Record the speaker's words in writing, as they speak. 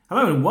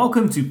Hello and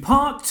welcome to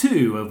part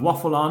 2 of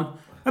Waffle On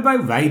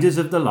about Raiders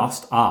of the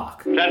Lost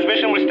Ark.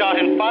 Transmission will start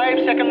in 5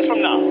 seconds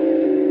from now.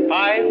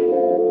 5,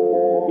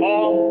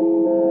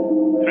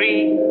 4,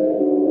 3,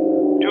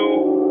 2,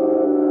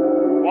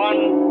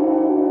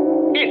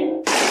 1,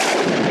 in.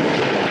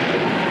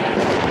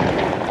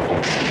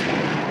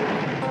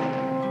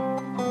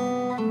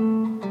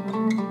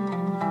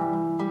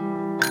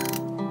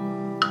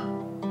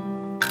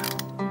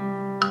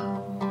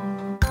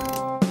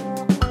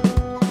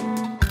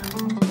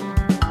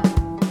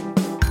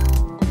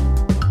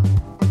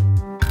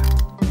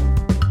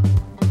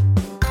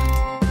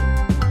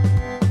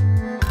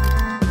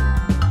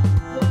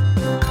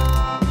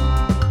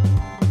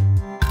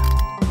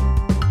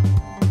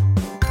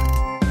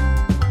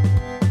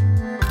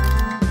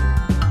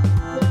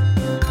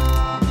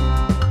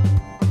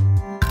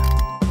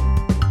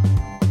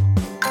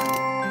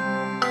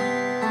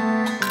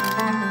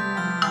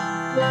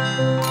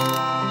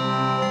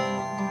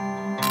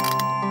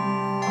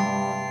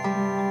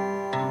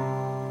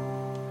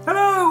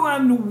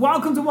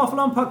 Welcome to Waffle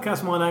On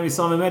Podcast. My name is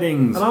Simon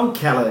Meddings. And I'm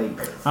Kelly.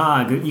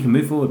 Good. You can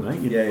move forward, mate.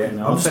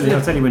 Yeah. I'll tell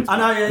you when to I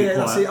know, yeah. quiet.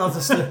 That's it. I'll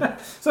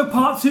just... So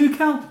part 2,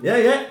 Cal?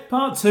 Yeah.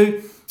 Part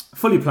 2.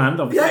 Fully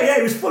planned, obviously. Yeah,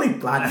 it was fully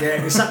planned.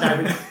 Yeah, we sat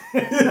down.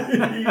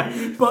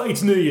 But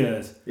it's New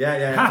Year's.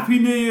 Yeah. Happy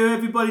New Year,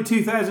 everybody.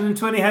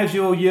 2020. How's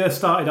your year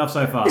started off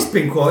so far?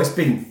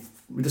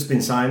 We've just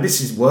been saying, this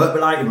is work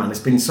related, man.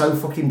 It's been so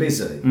fucking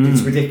busy.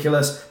 It's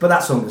ridiculous. But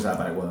that's all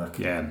about work.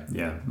 Yeah.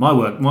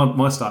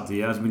 My start to the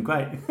year has been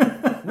great.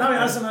 No, it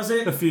hasn't, has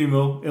it? A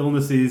funeral,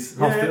 illnesses,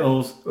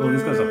 hospitals, all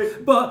this kind of Right.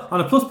 stuff. But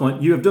on a plus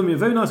point, you have done me a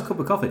very nice cup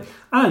of coffee.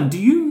 And do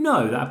you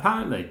know that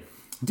apparently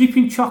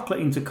dipping chocolate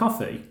into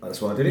coffee, That's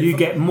why I did it. you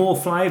get more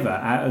flavour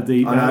out of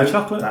the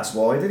chocolate? That's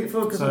why I did it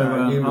for. Because So,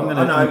 I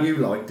know you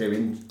like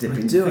dipping.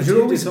 I'm just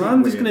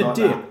going to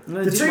dip.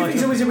 The two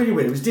things always really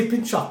weird was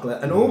dipping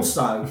chocolate and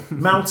also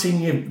melting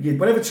your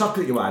whatever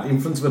chocolate you had in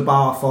front of a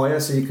bar fire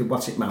so you could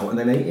watch it melt and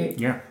then eat it.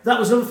 Yeah. That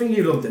was another thing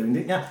you loved doing,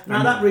 didn't you?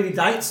 Now that really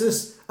dates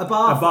us. A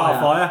bar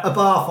fire,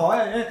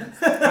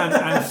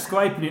 yeah. and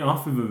scraping it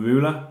off with a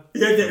ruler.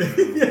 Yeah.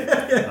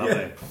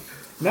 Lovely.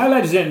 Now,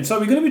 ladies and gentlemen, so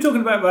we're going to be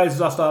talking about Raiders of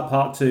the Lost Ark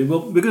Part 2.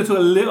 Well, we're going to talk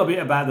a little bit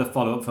about the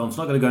follow-up films.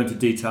 Not going to go into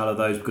detail of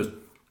those because,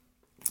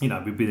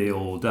 we'd be there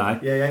all day.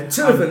 Yeah.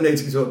 Two of them need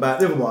to be talked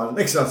about. The other one,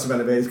 next time it's going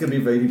to be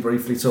really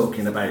briefly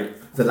talking about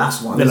the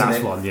last one. The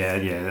last one,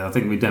 yeah. I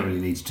think we don't really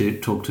need to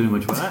talk too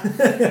much about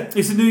that.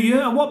 It's a new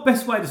year, and what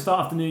best way to start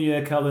off the new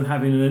year, Cal, than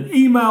having an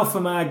email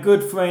from our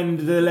good friend,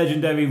 the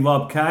legendary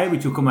Rob Kay,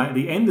 which will come out at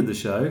the end of the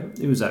show.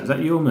 Who was that? Is that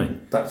you or me?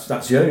 That's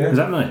you, yeah. Is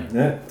that me?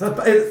 Yeah.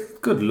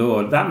 Good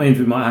Lord, that means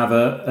we might have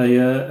oh, you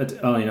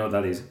know what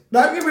that is.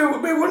 No,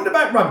 we wondered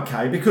about Rob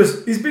Kay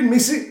because he's been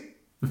missing.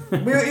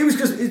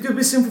 He's been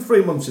missing for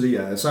 3 months of the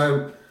year,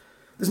 so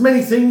there's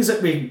many things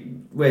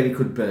where he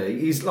could be.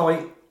 He's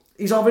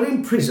either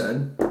in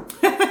prison,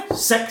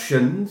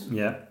 sectioned,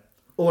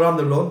 or on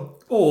the run.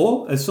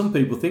 Or, as some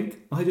people think,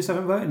 I just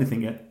haven't wrote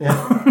anything yet.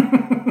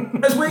 Yeah.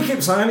 As we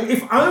keep saying,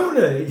 if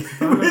only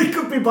we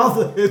could be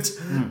bothered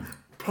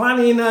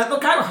planning.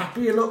 Look how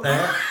happy you look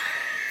there.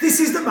 This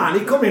is the man.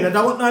 He come in. I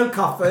don't want no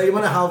coffee. You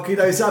want a healthy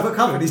dose of a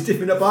coffee? He's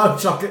dipping a bar of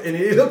chocolate in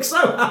it. He looks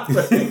so happy.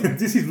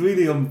 This is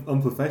really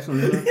unprofessional,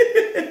 isn't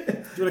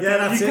it?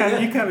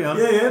 You carry on.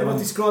 Yeah. I'm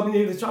describing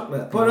you the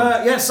chocolate.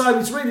 But so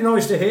it's really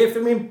nice to hear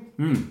from him.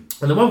 And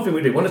the one thing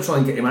we do, want to try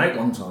and get him out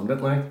one time,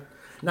 don't we?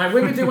 Now,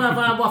 when we do have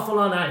our Waffle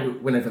On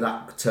out, whenever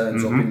that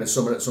turns up in the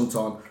summer at some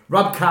time,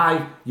 Rob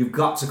Kay, you've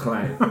got to come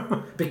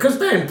out. Because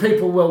then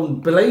people will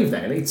believe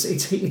then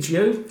it's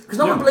you. Because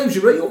no one believes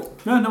you're real.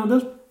 No one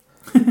does.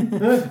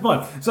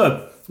 Right,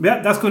 so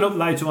that's coming up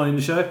later on in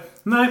the show.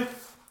 Now,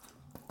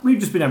 we've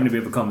just been having a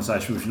bit of a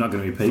conversation which is not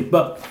going to repeat,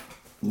 but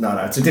no,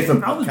 it's a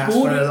different podcast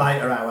for a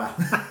later hour.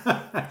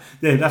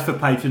 Yeah, that's for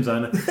patrons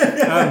only.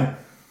 I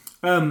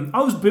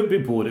was a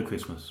bit bored at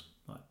Christmas.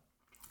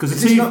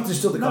 Because it's not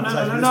just the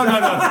conversation. No.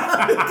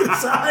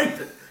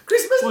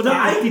 Christmas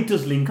Day? It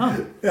does link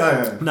on.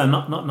 Yeah. No,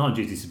 not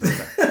Jesus'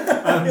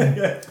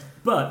 birthday.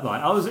 But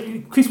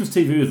Christmas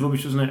TV was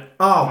rubbish, wasn't it?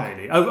 Oh,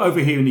 really?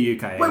 Over here in the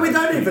UK. Well, we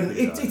don't even.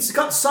 It's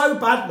got so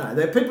bad now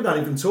that people don't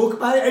even talk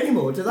about it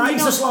anymore, do they?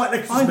 It's just like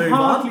let's just move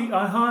on.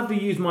 I hardly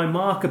use my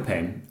marker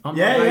pen on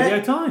my Radio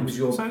Times.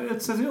 So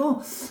it says it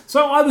all.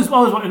 So I was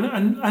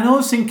and I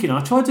was thinking. I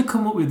tried to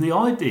come up with the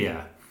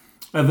idea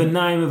of a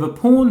name of a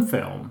porn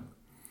film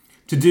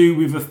to do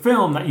with a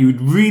film that you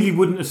really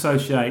wouldn't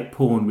associate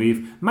porn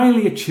with,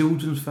 mainly a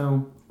children's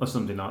film or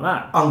something like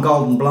that. On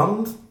Golden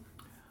Blonde.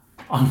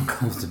 On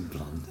Golden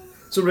Blonde.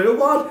 It's a real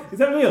one. Is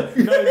that real?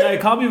 No, it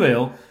can't be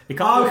real. It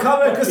can't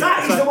be because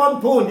that is the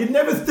one porn you'd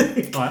never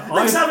think. Right,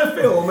 let's have a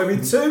film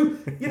with two,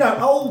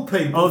 old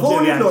people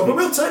falling in love, and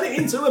we'll turn it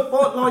into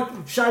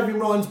like Shaving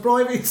Ryan's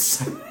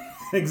Privates.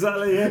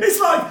 Exactly, yeah. It's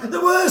like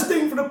the worst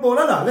thing for the porn.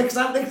 I know.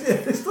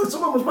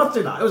 Someone was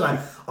watching that. It was like,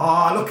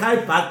 oh, look how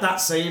bad that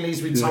scene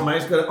is with Tom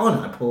Hanks going,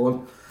 oh no,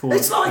 porn.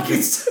 It's like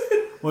it's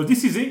Well,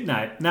 this is it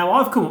now. Now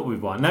I've come up with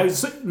one.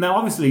 Now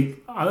obviously,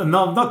 I've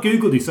not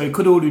Googled it, so it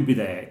could already be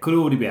there. It could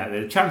already be out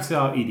there. The chances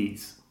are it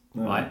is.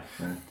 Right?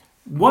 No.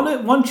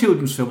 One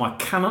children's film I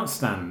cannot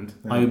stand.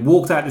 No. I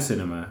walked out the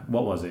cinema.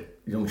 What was it?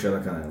 Young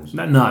Sherlock Holmes.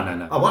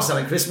 No. Oh, what's that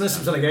at Christmas?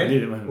 Was that again?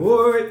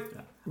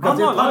 I'm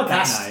not like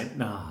that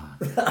now. No.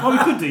 Oh, we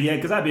could do, yeah,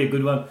 because that'd be a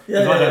good one.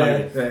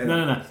 Yeah.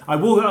 No. I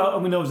walked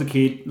out when I was a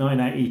kid,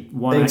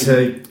 1981.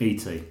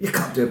 E.T. You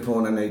can't do a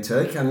porn on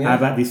E.T., can you? How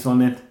about this one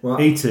then?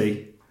 What?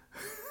 E.T.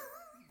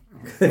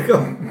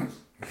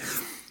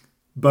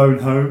 Bone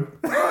Home.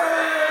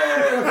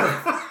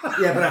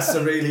 Yeah, but that's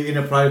really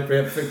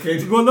inappropriate for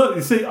kids. Well, look,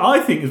 you see,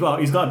 I think as well,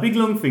 he's got a big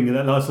long finger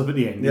that lights up at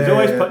the end. He's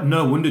always put,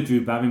 no wonder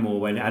Drew Barrymore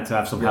when it had to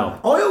have some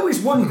help. I always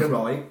wonder,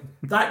 right,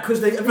 that because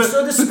they...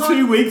 For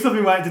 2 weeks I've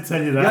been waiting to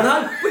tell you that. Yeah,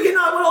 no, but you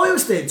know, well, I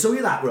always did tell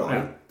you that, right?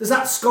 Yeah. There's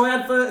that Sky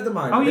advert at the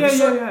moment. Oh,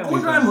 yeah. I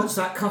wonder how much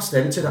that cost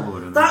them to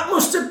that. That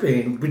must have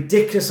been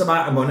ridiculous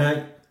amount of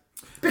money.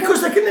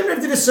 Because they could never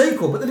have did a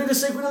sequel, but they did a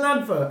sequel in an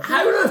advert.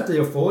 How on earth do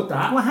you afford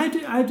that? Well, how do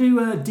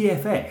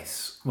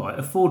DFS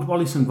afford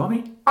Wallace and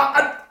Gromit?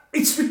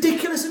 It's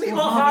ridiculous, isn't it?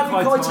 Well, Have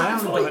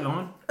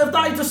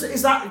they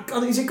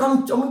is it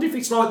gone? I wonder if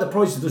it's like the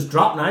price has just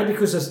dropped now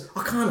because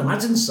I can't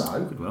imagine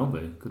so. Could well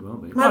be.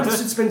 Maybe they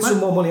should spend some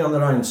more money on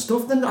their own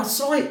stuff. Then that's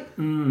like.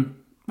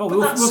 Well,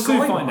 we'll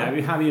soon find out.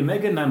 Harry and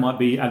Meghan, they might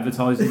be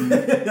advertising.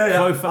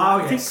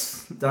 Oh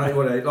yes, don't you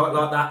worry.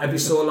 Like that. Have you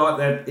saw like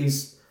that?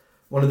 He's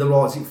one of the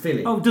rights in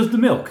Philly. Oh, does the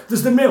milk?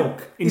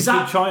 In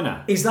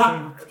China? Is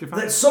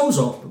that sums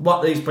up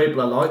what these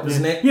people are like,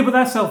 doesn't it? Yeah, but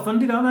they're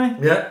self-funded,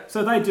 aren't they? Yeah.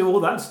 So they do all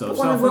that stuff.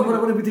 What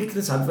a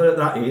ridiculous advert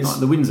that is. Like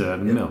the Windsor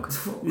milk.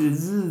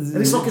 And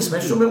it's like a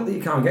special milk that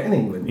you can't get in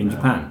England. In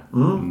Japan.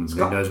 It's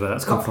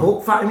got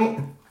pork fat in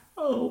it.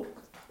 Oh.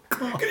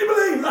 God. Can you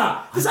believe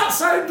that? Does that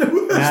sound the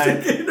worst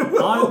thing in the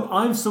world?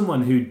 I'm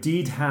someone who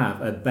did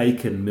have a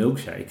bacon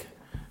milkshake,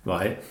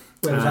 right?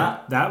 Where was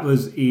that? That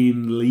was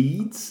in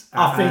Leeds.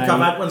 I think I've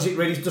had one. Is it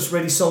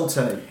really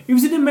salty? It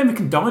was in an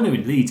American diner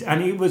in Leeds,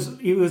 and it was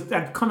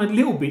had kind of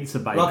little bits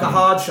of bacon. Like a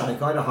hard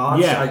shake. I had a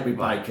hard shake with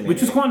bacon,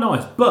 which was quite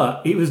nice.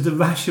 But it was the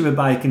rasher of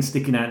bacon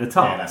sticking out the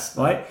top, yeah, that's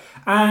right?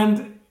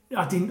 And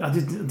I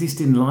just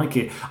didn't like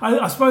it.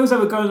 I suppose they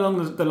were going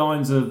along the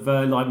lines of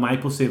like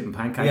maple syrup and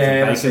pancakes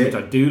and bacon, which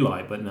I do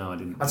like, but no, I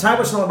didn't. I'll tell you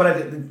what's not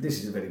about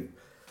this is a very.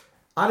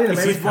 I didn't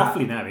This is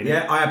waffly now, isn't it?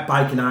 Yeah, I had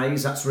bacon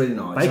A's. That's really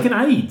nice. Bacon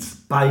A's?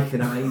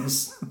 Bacon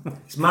A's.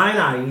 It's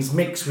mayonnaise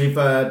mixed with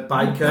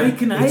bacon.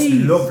 Bacon A's.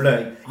 It's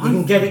lovely. You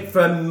can get it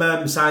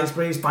from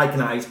Sainsbury's.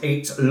 Bacon A's.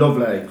 It's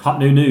lovely. Hot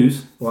new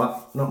news.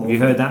 What? Not more. Have you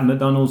heard that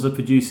McDonald's are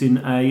producing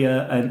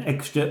an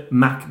extra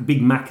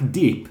Big Mac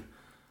dip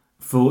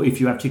for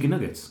if you have chicken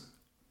nuggets?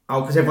 Oh,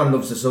 because everyone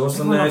loves the sauce.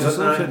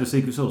 The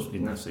secret sauce.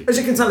 As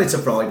you can tell, it's a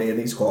Friday and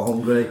he's quite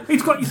hungry.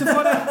 It's a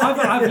Friday.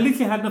 I've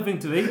literally had nothing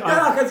to eat.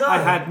 I can tell. I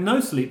had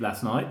no sleep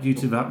last night due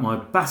to that my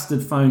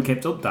bastard phone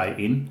kept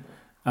updating.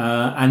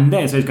 And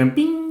then, so it's going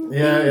bing.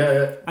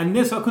 Yeah. And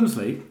then, so I couldn't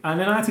sleep. And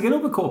then I had to get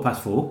up at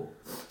 4:15.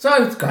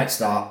 So, it's a great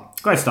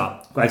start. Great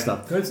start.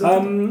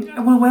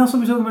 Well, what else are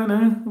we talking about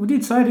now? We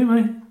did say, didn't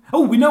we?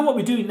 Oh, we know what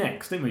we're doing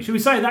next, didn't we? Should we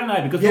say that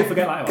now? Because we'll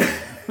forget later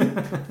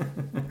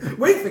on.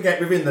 We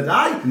forget within the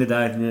day.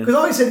 Because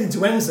I said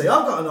into Wednesday,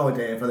 I've got an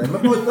idea for them.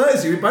 But by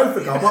Thursday, we both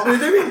forgot what we were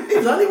doing. It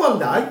was only one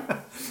day.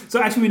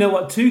 So actually, we know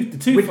what the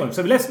two films.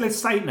 So let's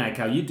say it now,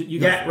 Cal.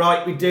 You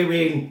right. We're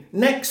doing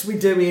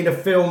a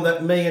film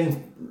that me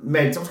and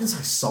Meds. I was going to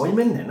say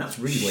Simon. Then that's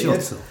really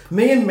weird. Shut up.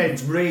 Me and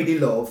Meds really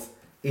love.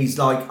 He's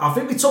like, I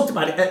think we talked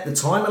about it at the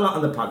time a lot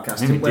on the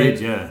podcast. We did,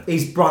 yeah.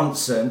 He's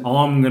Bronson.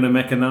 I'm going to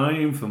make a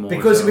name for more.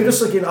 Because we're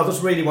just looking, I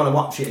just really want to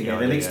watch it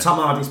again. And it's Tom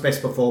Hardy's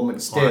best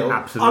performance still. Oh,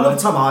 absolutely. I love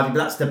Tom Hardy, but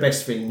that's the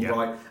best thing,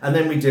 right? And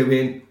then we're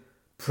doing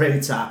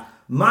Predator.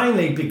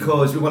 Mainly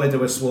because we want to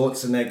do a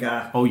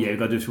Schwarzenegger. Oh yeah, we've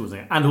got to do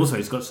Schwarzenegger. And also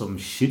it's got some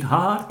shit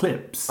hard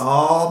clips.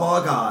 Oh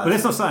my God. But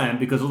let's not say them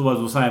because otherwise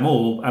we'll say them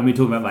all and we're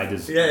talking about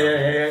Raiders.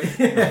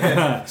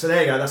 Yeah. So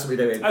there you go, that's what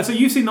we're doing. So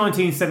you've seen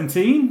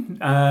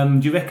 1917.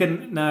 Do you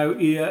reckon now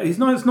is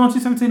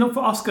 1917 up for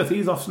Oscar? I think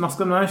he's off an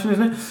Oscar nomination,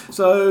 isn't it?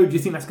 So do you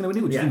think that's going to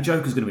win it or do you think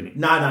Joker's going to win it?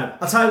 No.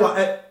 I'll tell you what,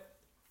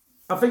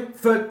 I think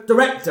for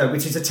director,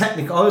 which is a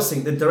technical, I always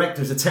think the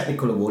director is a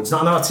technical award. It's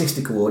not an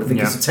artistic award. I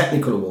think it's a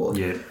technical award.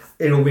 Yeah.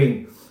 It'll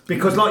win.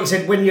 Because like you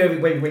said, when do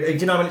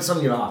you know when it's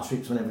on your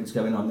arteries, whenever it's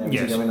going on there?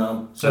 Yes. It's going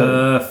on?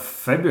 So,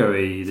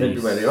 February,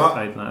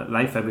 right?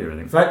 Late February, I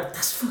think.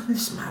 That's fucking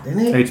mad, isn't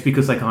it? It's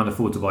because they can't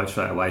afford to buy it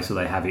straight away, so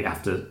they have it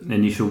after the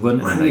initial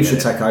run. And you should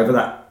take over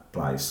that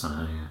place.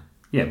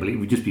 Yeah, but it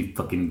would just be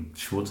fucking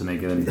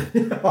Schwarzenegger and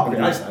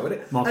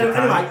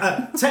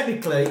Anyway,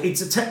 technically,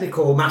 it's a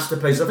technical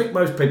masterpiece. I think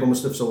most people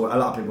must have saw it. A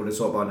lot of people would have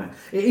saw it by now.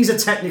 It is a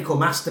technical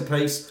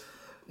masterpiece.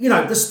 You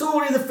know, the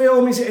story of the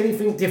film, is it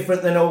anything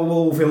different than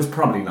all films?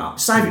 Probably not.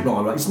 Saving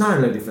Private Ryan, it's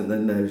no different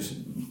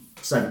than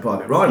Saving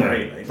Private Ryan,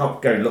 really. It's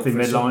not going to look for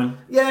Red Line.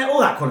 Yeah, all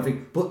that kind of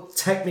thing. But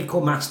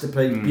technical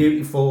masterpiece,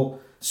 beautiful,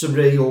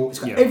 surreal. It's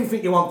got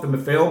everything you want from a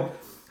film.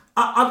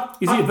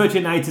 Is it a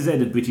virtually an A to Z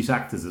of British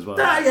actors as well?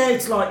 Yeah,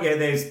 it's like,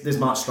 there's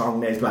Mark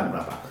Strong, there's blah,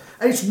 blah, blah.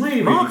 And it's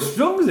really, Mark really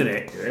Strong's in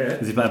it? Yeah.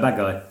 Does he play a bad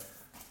guy?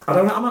 I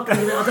don't want to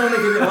give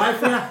it away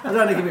for you. And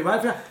then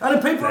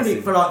people on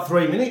it for like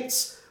 3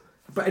 minutes.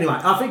 But anyway,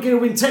 I think it'll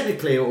win.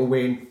 Technically, it'll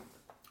win.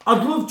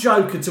 I'd love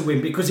Joker to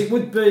win because it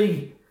would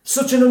be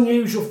such an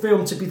unusual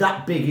film to be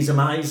that big is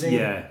amazing.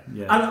 Yeah.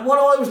 And what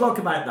I always like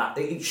about that,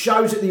 it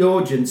shows that the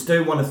audience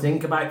do want to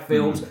think about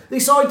films.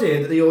 This idea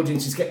that the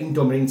audience is getting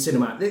dumber in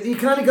cinema. You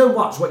can only go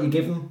watch what you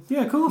give them.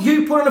 Yeah, cool.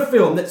 You put on a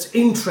film that's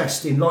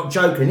interesting, like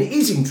Joker, and it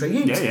is interesting.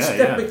 You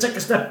take a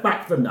step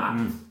back from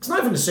that. It's not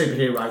even a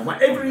superhero.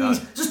 Whatever it is,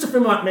 just a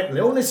film like mental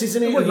illness,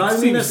 isn't it? Well,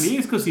 loneliness. It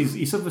is because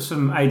he suffers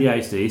from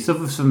ADHD, he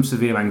suffers from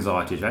severe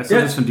anxiety, right? He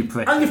suffers from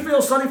depression. And you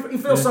feel sorry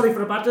for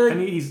the bad dude. And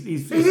he is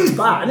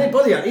bad, isn't it,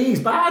 buddy? He's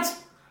bad.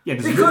 Yeah,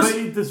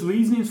 there's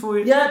reasonings for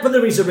it. Yeah, but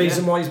there is a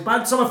reason why he's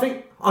bad. So I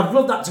think I'd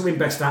love that to win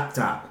Best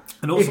Actor.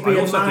 And also,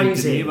 I think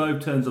De Niro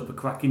turns up a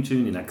cracking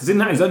tune in that. Because in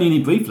that, he's only in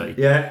it briefly.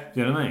 Yeah. Do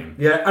you know what I mean?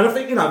 Yeah, and I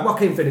think,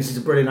 Joaquin Phoenix is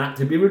a brilliant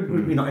actor.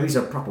 And he's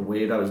a proper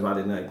weirdo as well,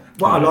 isn't he?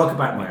 What I like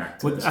about my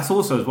actors. Well, that's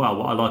also as well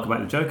what I like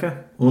about the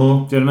Joker. Do you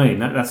know what I mean?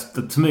 That's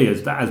to me,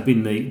 that has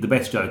been the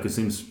best Joker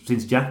since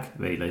Jack,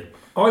 really.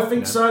 I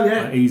think so,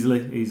 yeah.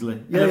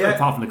 Easily. Yeah.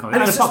 Apart from the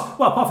comic.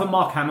 Apart from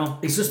Mark Hamill.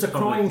 It's just a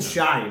crying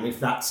shame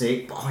if that's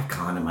it, but I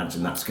can't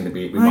imagine that's going to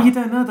be it. No, you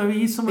don't know, though.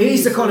 He's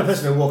the kind of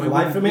person who'll walk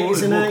away from it,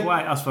 isn't he? Walk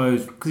away, I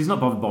suppose, because he's not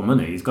bothered by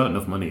money. He's got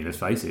enough money, let's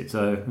face it,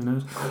 so who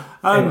knows.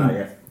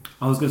 Anyway,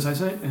 I was going to say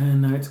something,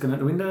 and now it's gone out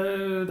the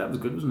window. That was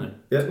good, wasn't it?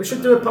 Yeah, we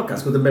should do a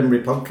podcast called The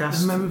Memory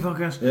Podcast. The Memory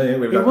Podcast. Yeah, it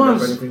was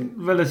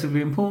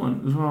relatively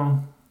important as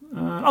well.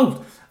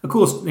 Of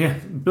course,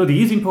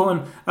 bloody is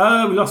important. We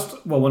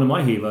lost one of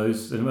my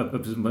heroes, one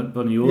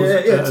of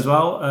yours as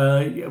well.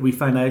 We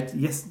found out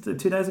 2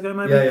 days ago,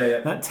 maybe.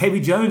 That Terry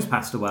Jones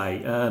passed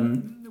away.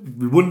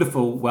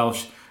 Wonderful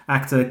Welsh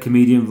actor,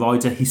 comedian,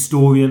 writer,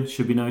 historian,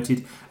 should be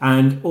noted,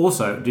 and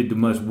also did the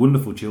most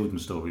wonderful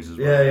children's stories as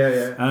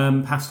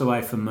well. Passed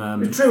away from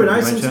True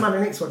Renaissance Man,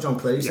 and it's what John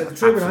Cleese said.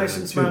 True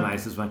Renaissance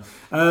Man.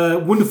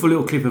 Wonderful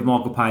little clip of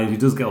Michael Palin who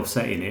does get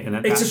upset in it.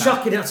 And it's a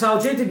shocking. I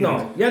told you, didn't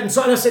I? Yeah, and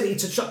so I said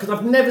it's a shock because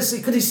I've never seen,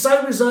 because he's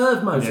so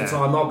reserved most of the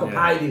time. Michael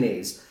Palin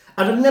is.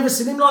 And I've never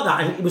seen him like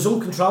that, and he was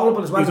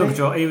uncontrollable as well.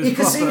 You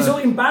could see he was all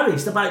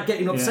embarrassed about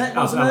getting upset.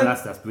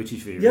 That's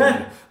British for you.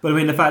 Yeah. But I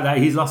mean, the fact that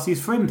he's lost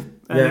his friend.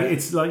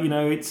 It's like,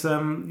 it's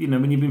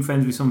when you've been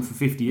friends with someone for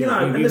 50 years.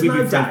 And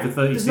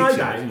there's no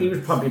doubt he was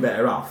probably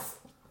better off.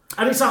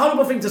 And it's a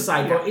horrible thing to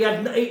say, but he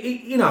had,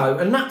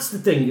 and that's the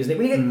thing, isn't it?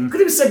 Because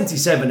he was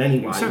 77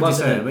 anyway. He was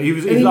 77, but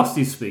he lost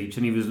his speech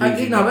and he was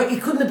losing. But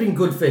it couldn't have been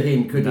good for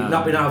him, could he?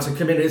 Not being able to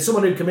communicate.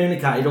 Someone who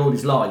communicated all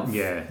his life.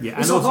 Yeah.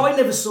 It's like I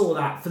never saw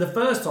that. For the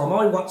first time,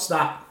 I watched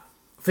that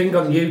thing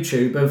on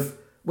YouTube of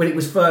when it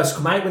was first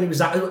come out, when he was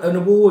at an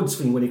awards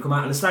thing, when he come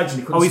out on the stage.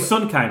 And his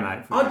son came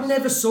out. I'd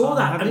never saw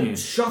that, and it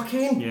was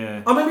shocking.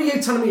 Yeah. I remember you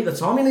telling me at the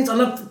time, and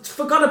I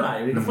forgot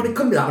about it. I thought it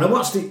couldn't be that. And I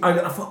watched it, and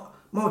I thought,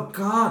 my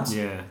God,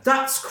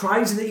 that's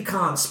crazy that you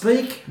can't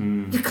speak.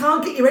 You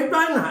can't get your head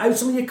around that. How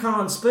somebody you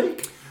can't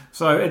speak.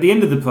 So at the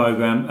end of the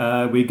programme,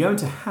 we're going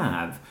to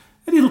have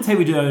a little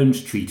Terry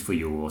Jones treat for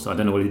you. So I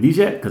don't know what it is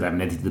yet because I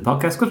haven't edited the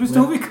podcast because we're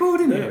still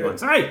recording it.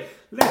 So hey,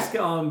 let's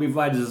get on with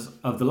Raiders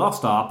of the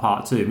Lost Ark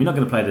Part 2. We're not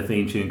going to play the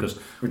theme tune because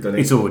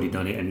it's already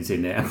done it and it's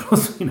in there. And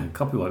plus,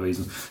 copyright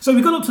reasons. So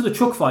we got up to the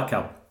truck fight,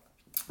 Cal.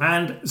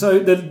 And so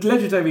the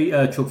legendary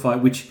truck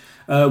fight, which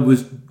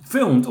was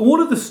filmed,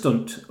 all of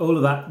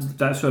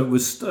that show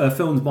was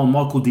filmed by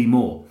Michael D.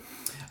 Moore,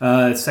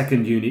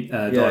 second unit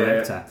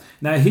director.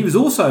 Now, he was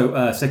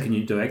also second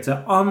unit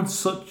director on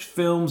such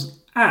films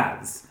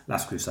as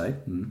Last Crusade,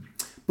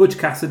 Butch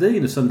Cassidy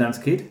and the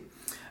Sundance Kid,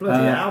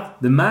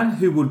 The Man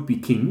Who Would Be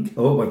King.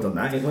 Oh, we've done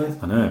that, haven't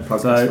we? I know.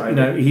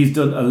 So, he's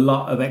done a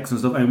lot of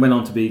excellent stuff and went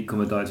on to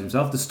become a director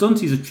himself. The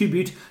stunt is a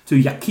tribute to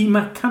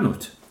Yakima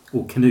Canute,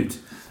 who did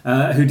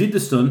the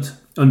stunt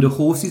under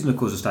horses and, of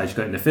course, a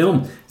stagecoach in the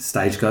film.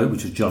 Stagecoach,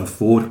 which was John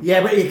Ford.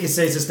 Yeah, but you can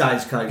see it's a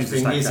stagecoach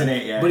thing, isn't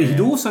it? Yeah, but he'd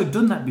also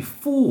done that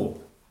before,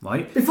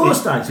 right? Before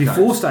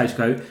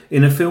Stagecoach,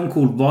 in a film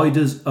called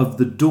Riders of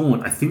the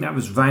Dawn. I think that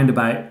was round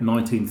about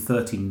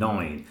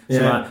 1939.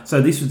 Yeah.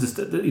 So this was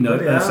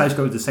Stagecoach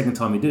was the second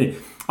time he did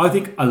it. I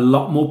think a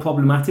lot more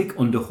problematic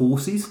under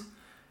horses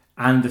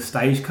and the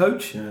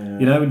stagecoach. When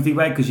you think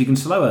about it, because you can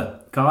slow a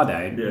car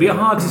down. It'd be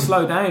hard to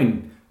slow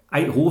down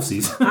 8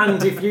 horses.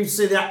 And if you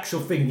see the actual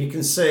thing, you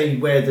can see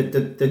where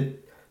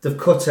they've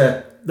cut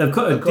a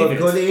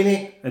divot in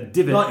it. A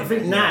divot. Like, I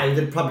think now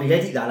they'd probably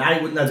edit that.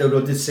 I wouldn't know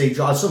they'd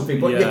CGI or something,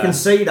 but you can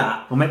see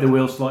that. Or make the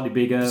wheels slightly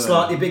bigger.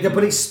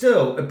 But it's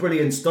still a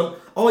brilliant stunt.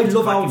 I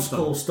love old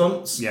school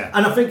stunts. Yeah.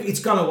 And I think it's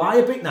gone away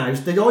a bit now.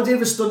 The idea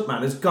of a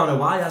stuntman has gone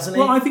away, hasn't it?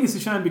 Well, I think it's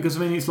a shame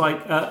because, it's like...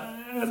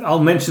 I'll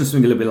mention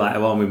something a little bit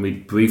later on when we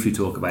briefly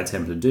talk about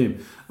Temple of Doom.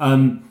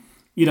 In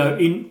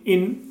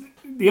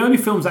the only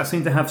films that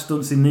seem to have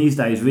stunts in these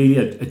days really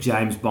are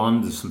James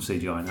Bond. There's some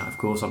CGI in that, of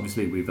course.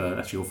 Obviously,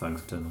 that's your phone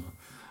turn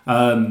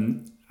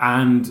on.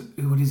 and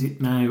what is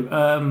it now?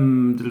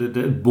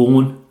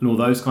 Bourne and all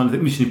those kind of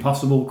things. Mission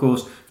Impossible, of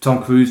course.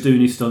 Tom Cruise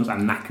doing his stunts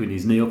and knackering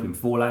his knee up in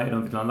Fallout and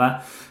everything like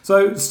that.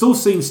 So still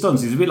seeing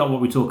stunts is a bit like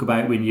what we talk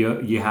about when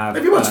you have.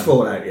 Have you watched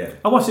Fallout yet?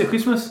 I watched it at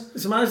Christmas.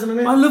 It's amazing, isn't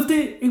it? I loved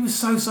it. It was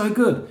so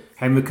good.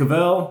 Henry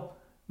Cavill,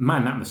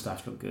 man, that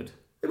moustache looked good.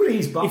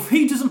 If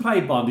he doesn't play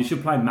Bond, he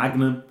should play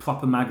Magnum,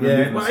 proper Magnum.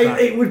 Yeah, well,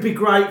 it would be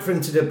great for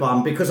him to do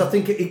Bond because I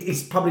think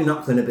it's probably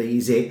not going to be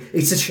easy.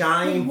 It's a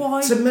shame.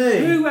 Why? To me,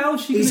 who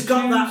else he's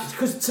got choose? that?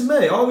 Because to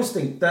me, I always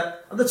think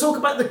that they talk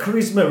about the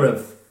charisma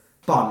of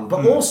Bond,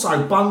 but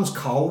also Bond's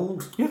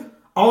cold. Yeah.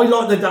 I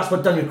like that. That's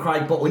what Daniel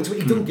Craig put into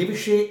it. He doesn't give a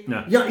shit.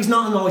 No. Yeah, he's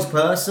not a nice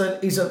person.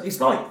 He's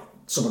like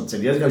someone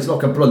said years ago. He's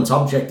like a blunt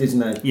object,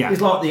 isn't he? Yeah.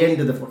 He's like the end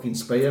of the fucking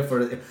spear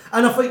for it.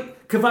 And I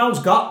think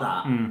Cavill's got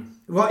that.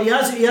 Right, he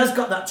has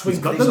got that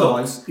twinkle in his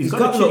eyes. He's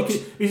got the looks.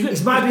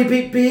 He's maybe a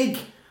bit big.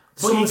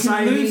 But you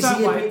can lose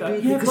that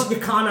weight, because you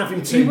can't have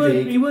him too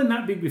big. He weren't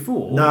that big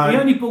before. No. He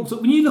only bulked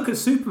up. When you look at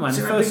Superman, the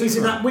first Is it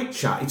Superman. that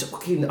Witcher? It's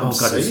fucking Oh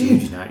obscene. God, it's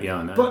huge now. Yeah,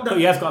 I know. But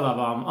he has got a lot of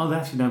arm. Oh,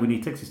 actually, no, we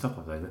need to take his top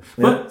off though.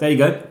 But there you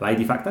go,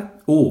 lady factor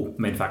or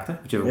men factor,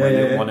 whichever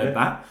way you want it.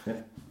 That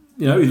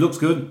you know, he looks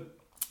good.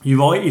 You're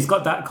right. He's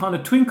got that kind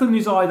of twinkle in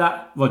his eye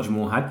that Roger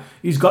Moore had.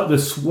 He's got the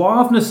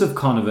suaveness of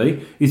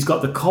Connery. He's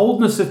got the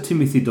coldness of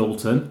Timothy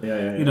Dalton.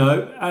 You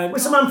know, and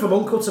it's a man from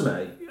Uncle to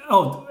me.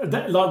 Oh,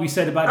 like we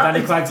said about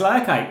Danny Craig's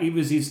layer cake, he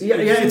was his.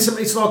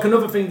 It's like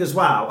another thing as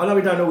well. I know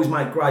we don't always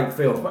make great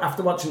films, but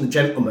after watching The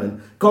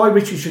Gentleman, Guy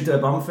Ritchie should do a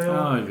Bond film.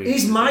 Oh,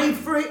 he's made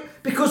for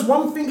it because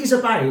one thing is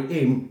about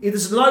him.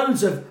 There's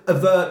loads of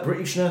overt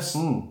Britishness,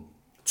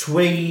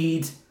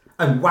 tweed.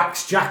 And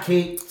wax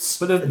jackets,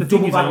 but the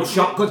double barrel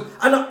shotguns,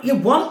 and you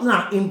want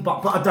that in,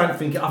 but I don't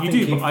think it. I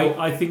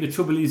think the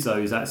trouble is though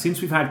is that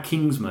since we've had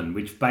Kingsman,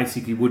 which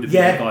basically would have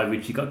been Guy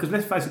Ritchie, because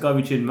let's face it, Guy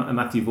Ritchie and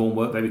Matthew Vaughn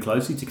work very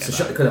closely together.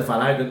 So it could have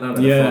fell out,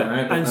 didn't they?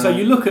 And so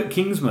you look at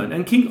Kingsman,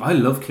 and I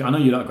love King. I know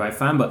you're not a great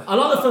fan, but I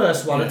like the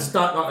first one. I just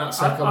don't like that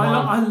second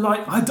one.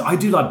 I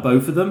do like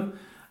both of them.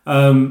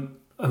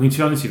 I mean, to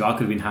be honest with you, I could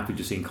have been happy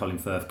just seeing Colin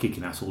Firth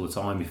kicking ass all the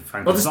time. If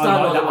frankly, I just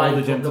don't like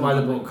the way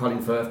they brought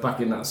Colin Firth back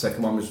in that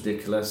second one was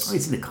ridiculous. Oh,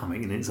 it's in the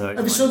comic, isn't it? So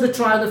have you saw the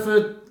trailer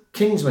for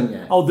Kingsman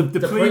yet? Oh, the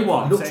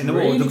pre-one looks in the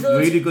wall looks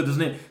really good,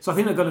 doesn't it? So I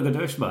think they're going to go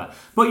direction by that.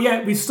 But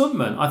yeah, with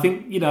stuntmen, I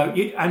think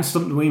and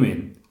stunt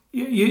women,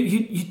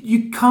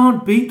 you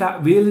can't beat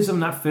that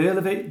realism, that feel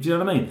of it. Do you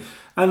know what I mean?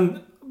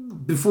 And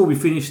before we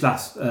finished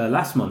last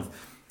month,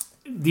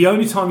 the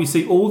only time you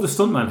see all the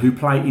stuntmen who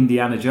play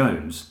Indiana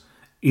Jones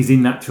is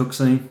in that truck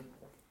scene.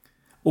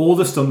 All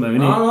the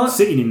stuntmen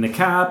sitting in the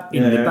cab,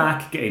 in the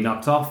back, getting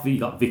knocked off. You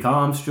got Vic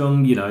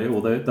Armstrong, all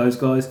those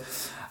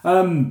guys.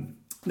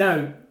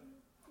 Now,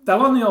 they're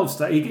on the old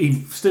stage. He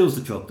steals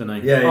the truck,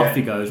 doesn't he? Off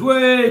he goes.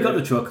 Way, got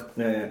the truck.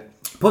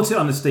 Puts it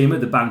on the steamer,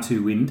 the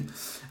Bantu Wind.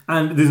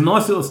 And there's a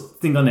nice little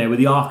thing on there where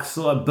the arc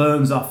sort of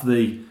burns off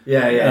the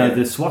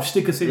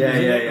swastika symbol.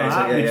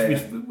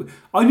 Which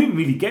I didn't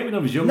really get when I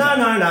was younger. No. You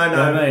know what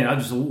I mean? I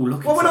just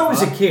look. Well, when I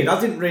was a kid, I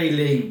didn't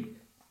really.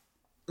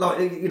 Like,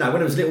 when I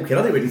was a little kid,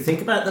 I didn't really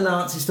think about the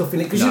Nazi stuff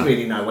in it because you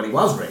really know what it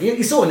was, really.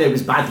 You sort of knew it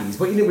was baddies,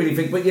 but you didn't really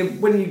think. But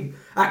when you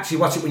actually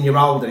watch it when you're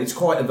older, it's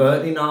quite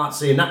overtly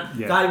Nazi, and that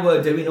they were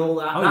doing all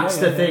that. That's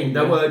the thing.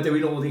 They were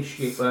doing all this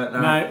shit, weren't they?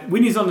 Now,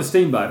 when he's on the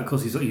steamboat, of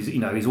course, he's all a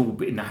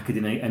bit knackered,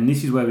 isn't he? And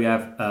this is where we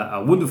have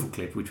a wonderful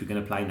clip, which we're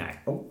going to play now.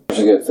 Where'd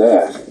you get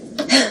that?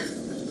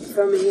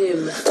 From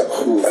him.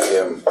 Who,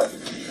 him?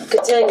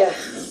 Katanga.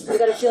 I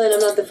got a feeling I'm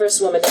not the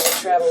first woman to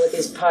travel with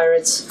these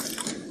pirates.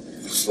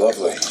 It's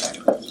lovely.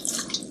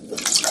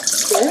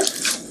 Yeah?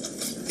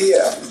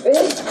 Yeah.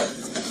 Really?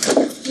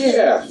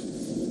 Yeah.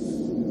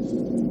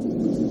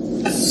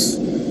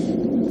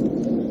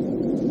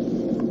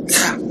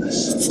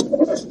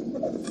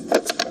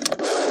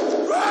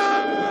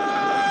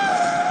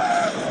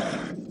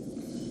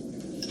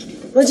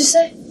 What'd you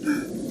say?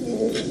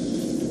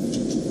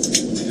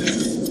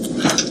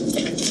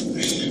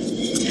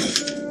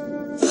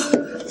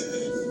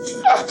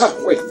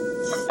 Wait.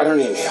 I don't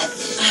need any help.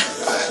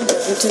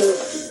 You too.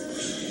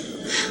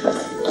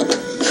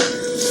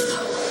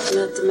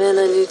 Not the man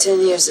I knew 10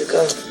 years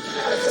ago.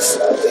 It's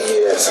not the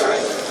years,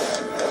 honey.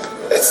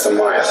 It's the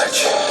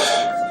mileage.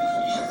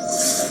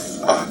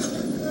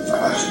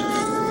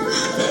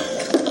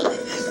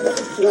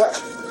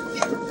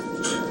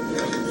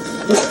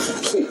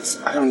 Please,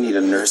 I don't need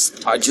a nurse.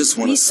 I just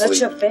want to sleep. He's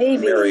such a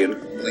baby. Marion,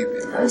 leave me.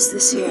 How's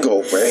this here?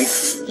 Go away.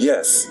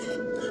 Yes.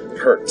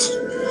 Hurts.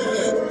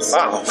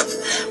 Ow.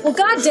 Well,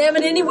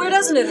 goddammit, Indy, where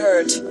doesn't it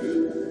hurt?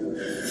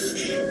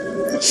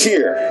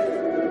 Here.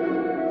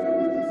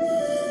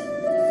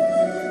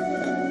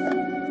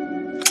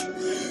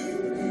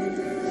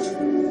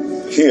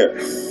 Here.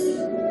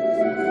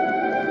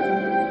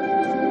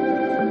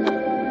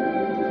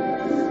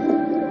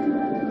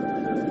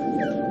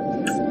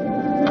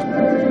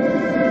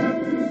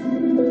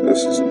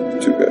 This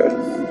isn't too bad.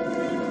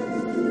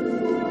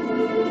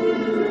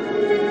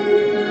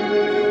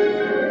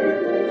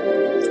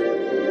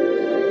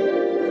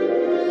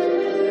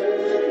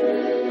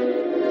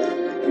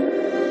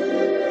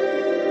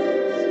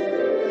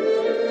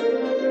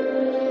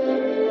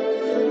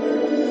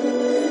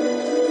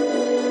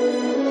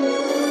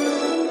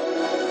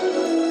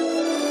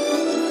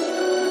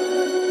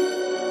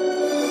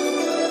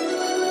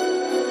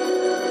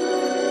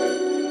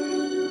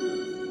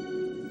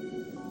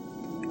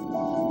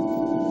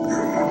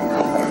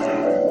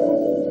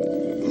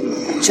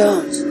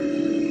 Jones.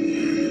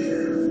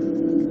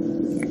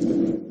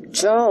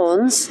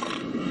 Jones?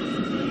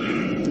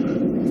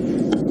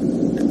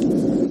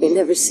 We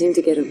never seem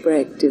to get a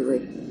break, do we?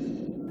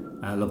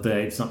 I love that.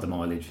 It's not the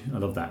mileage. I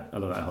love that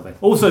whole thing.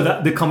 Also,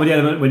 that the comedy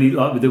element when he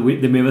like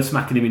with the mirror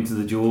smacking him into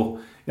the jaw,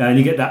 and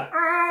you get that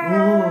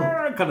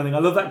kind of thing. I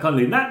love that kind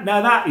of thing.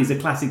 That is a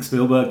classic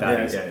Spielberg.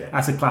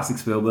 That's a classic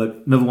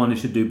Spielberg. Another one who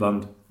should do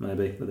Bond,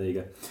 maybe. But there you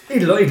go.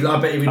 I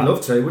bet he would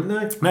love to,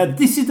 wouldn't he? Now,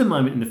 this is the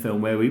moment in the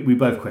film where we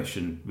both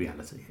question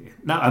reality here.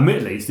 Now,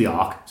 admittedly, it's the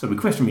Ark, so we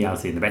question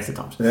reality in the best of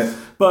times. Yeah.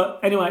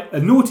 But anyway, a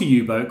naughty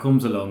U-boat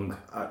comes along.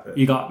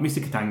 You got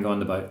Mr. Katanga on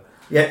the boat.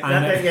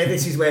 Yeah,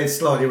 this is where it's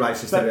slightly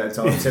racist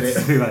stereotypes, isn't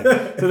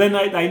it? So then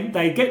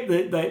they get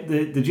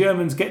the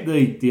Germans get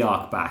the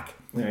Ark back.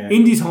 Yeah.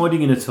 Indy's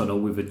hiding in a tunnel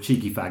with a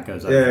cheeky fag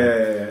goes over.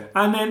 Yeah.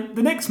 And then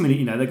the next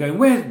minute, they're going,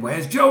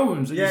 where's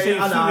Jones? And you see him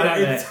swimming out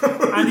there.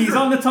 And he's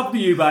on the top of the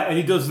U-boat and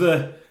he does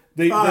the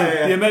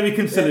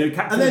American salute,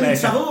 Captain America. And then America.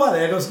 he travels right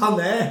there, goes on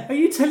there. Are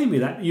you telling me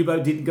that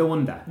U-boat didn't go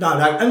under? No.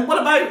 And what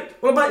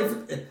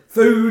about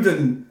food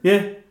and...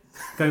 Yeah,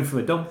 going for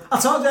a dump. I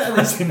told you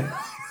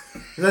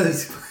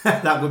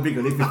that would be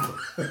good if it...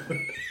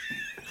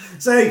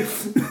 See,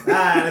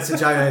 that's a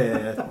joke.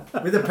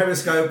 Yeah. With the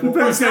periscope.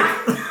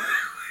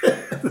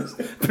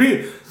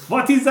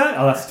 What is that?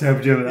 Oh, that's a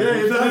terrible German.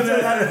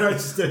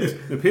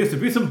 There appears to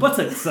be some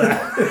buttocks. Well,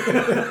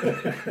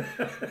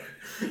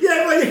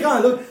 you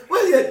can't look.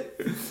 Well, yeah.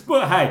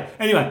 But hey,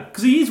 anyway,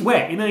 because he is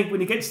wet,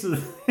 when he gets to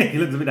the... he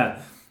looks a bit down.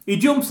 He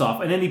jumps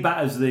off and then he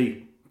batters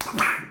the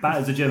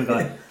German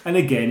guy. And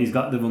again, he's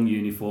got the wrong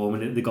uniform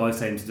and the guy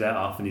sends it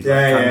off and he's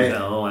and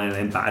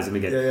then batters him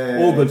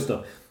again. All good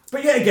stuff.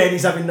 But yet again,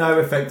 he's having no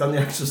effect on the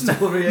actual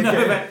story again. No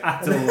effect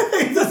at all.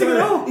 He doesn't at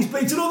all. He's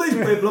beating all these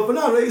people up for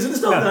no reason. They're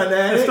still down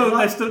there.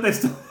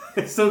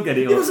 They still get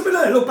it He must have been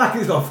like, look back,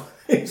 he's off.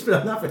 He's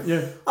been nothing.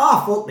 Yeah.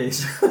 Fuck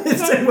this.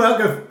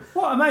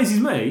 What amazes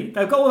me,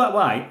 they've got all that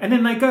way, and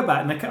then they go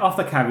back and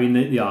they're carrying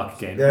the Ark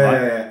again.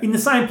 Yeah. In the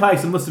same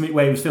place, I must admit,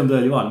 where it was filmed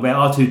earlier on, where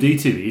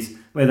R2-D2 is,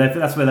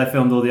 that's where they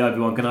filmed all the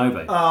Obi-Wan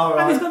Kenobi. Oh,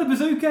 right. And he's got a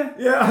bazooka.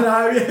 Yeah, I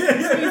know.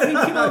 So you're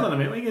thinking, hold on a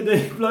minute, what are you going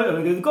to do?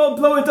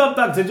 Blow it up,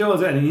 Dr.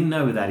 Jaws. And you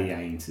know that he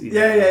ain't.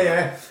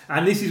 Yeah.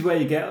 And this is where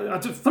you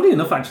get... Funny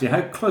enough, actually,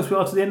 how close we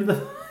are to the end of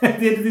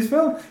this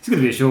film. It's going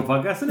to be a short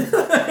podcast, isn't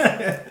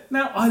it?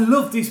 Now, I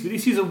love this, but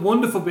this is a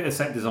wonderful bit of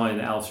set design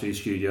at Elstree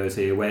Street Studios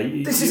here.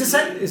 This is a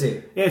set, is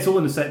it? Yeah, it's all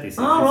in the set. This is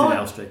right. in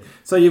Elstree.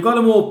 So you've got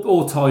them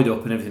all tied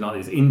up and everything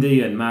like this.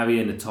 Indy and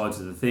Marion are tied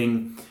to the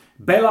thing.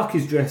 Belloc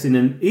is dressed in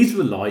an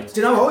Israelite.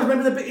 Do you know, I always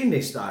remember the bit in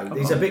this though.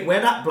 There's a bit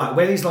where that bloke,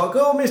 when he's like,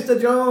 "Oh, Mr.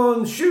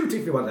 Jones, shoot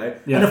if you want to,"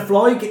 and the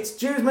fly gets.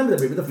 Do you remember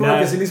the bit where the fly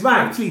gets in his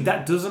mouth? Actually,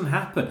 that doesn't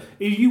happen.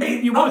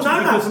 You watch I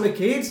it know that from the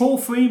kids. Paul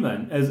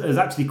Freeman has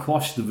actually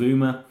quashed the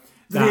rumour.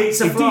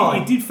 It's a fly.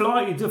 It did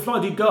fly. The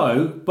fly did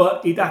go,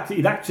 but it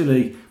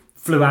actually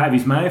flew out of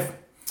his mouth.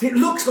 It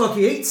looks like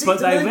he eats it. But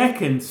they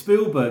reckon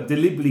Spielberg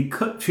deliberately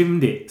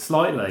trimmed it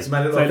slightly, so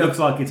it looks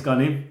like it's gone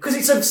in. Because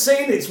it's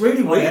obscene, it's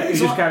really weird. Yeah, he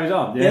just carries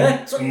on.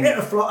 Yeah. So you hit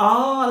a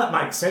fly. That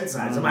makes sense.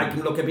 To make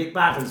him look a bit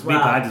bad as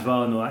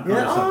well. And all that kind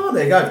of stuff.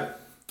 There you go.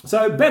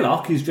 So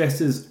Belloc is dressed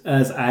as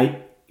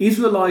a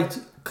Israelite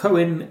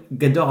Kohen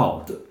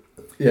Gadol.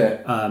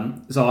 Yeah.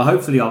 So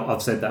hopefully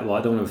I've said that right.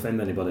 I don't want to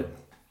offend anybody.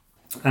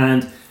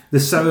 And the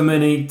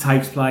ceremony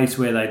takes place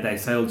where they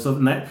say all stuff,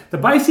 and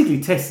they're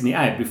basically testing it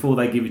out before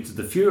they give it to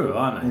the Fuhrer,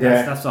 aren't they?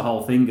 That's the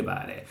whole thing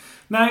about it.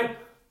 Now,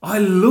 I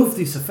love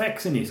this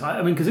effects in this.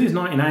 I mean, because it was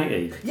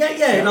 1980.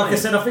 Yeah. Like I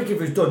said, I think if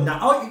it was done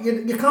now,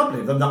 you can't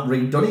believe they've not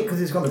redone it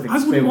because it's got to be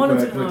Spielberg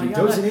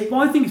doesn't it?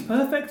 Well, I think it's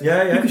perfect.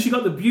 Yeah. Because you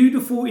got the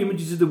beautiful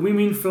images of the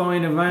women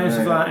flying around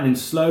and then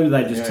slowly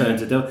they just turn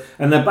to dust,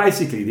 and they're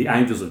basically the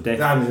angels of death.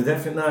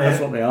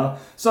 That's what they are.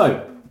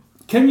 So,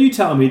 can you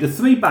tell me the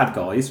three bad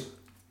guys?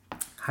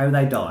 How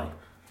they die.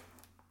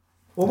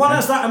 Well, one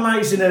has that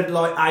amazing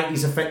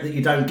 80s effect that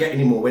you don't get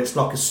anymore, where it's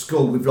like a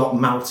skull with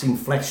melting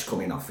flesh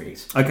coming off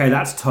it. Okay,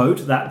 that's Toad.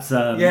 That's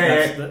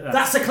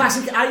that's the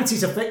classic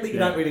 80s effect that you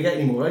don't really get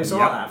anymore. It's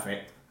like that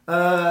effect.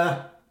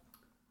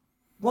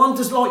 One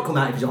does light come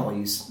out of his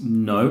eyes?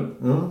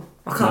 No.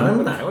 I can't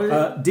remember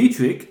that.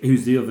 Dietrich,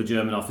 who's the other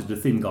German officer, the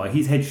thin guy,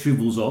 his head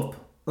shrivels up.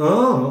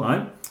 Oh.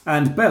 Right?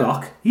 And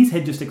Belloc, his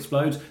head just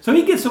explodes. So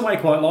he gets away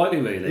quite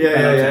lightly, really.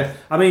 Yeah.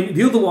 I mean,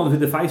 the other one with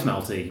the face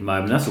melting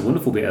moment, that's a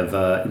wonderful bit of,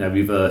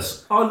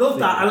 reverse. I love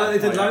that. They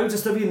did loads of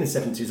stuff in the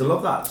 70s. I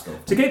love that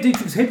stuff. To get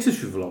Dietrich's head to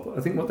shrivel up,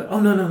 I think no,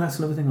 that's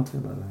another thing I'll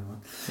tell you about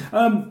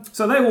later.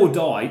 So they all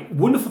die.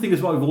 Wonderful thing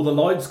as well, with all the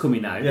lights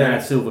coming out. They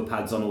had silver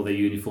pads on all their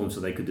uniforms so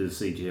they could do the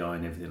CGI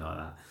and everything like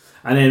that.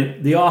 And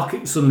then the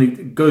Ark suddenly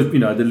goes, the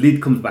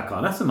lid comes back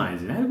on. That's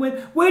amazing.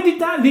 Where did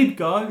that lid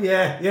go?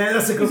 Yeah,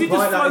 that's a good point.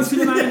 Is it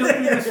just floating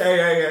around?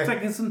 Yeah.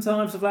 Taking some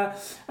time for that.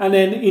 And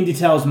then Indy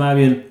tells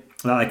Marion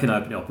that they can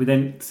open it up. We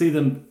then see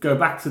them go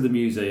back to the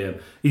museum.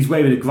 He's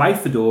wearing a grey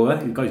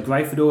fedora. He's got his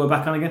grey fedora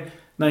back on again.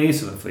 Now, here's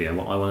something for you,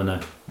 what I want to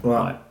know.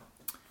 Right.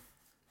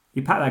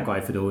 He packed that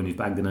grey fedora in his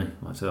bag, didn't he?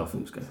 Right, so off he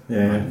was going.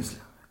 Yeah.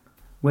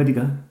 Where'd he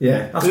go?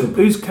 Yeah, that's good.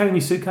 Who's carrying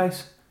his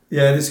suitcase?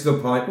 Yeah, this is a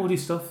good point. All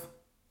this stuff.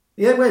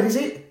 Yeah, where is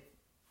it?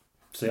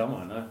 See, I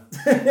might know.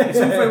 It's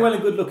all very well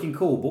and good looking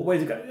cool, but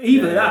where's it go?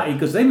 Either that,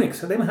 because them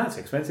hats are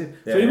expensive.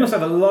 So you must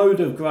have a load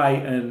of grey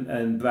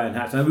and brown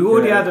hats. Now, we've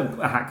already had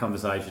a hat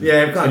conversation.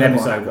 Yeah, in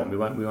episode 1.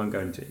 We won't go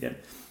into it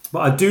yet. But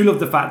I do love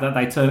the fact that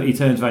he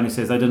turns around and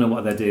says they don't know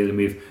what they're dealing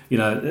with. You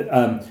know,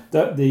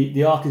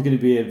 the Ark is going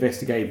to be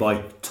investigated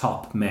by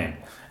top men,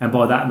 and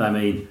by that they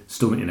mean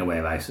storming in a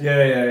warehouse.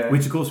 Yeah.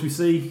 Which of course we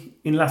see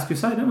in Last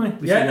Crusade, don't we?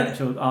 We see the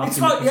actual Ark.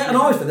 It's like and I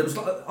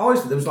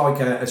always there was like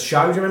a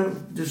show. Do you remember?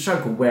 There's a show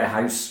called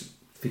Warehouse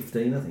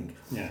 15, I think.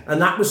 Yeah.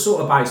 And that was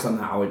sort of based on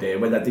that idea,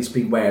 where they had this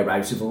big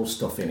warehouse with all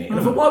stuff in it. And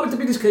I thought, why would they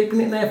be just keeping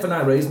it there for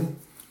no reason?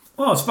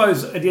 Well, I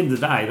suppose at the end of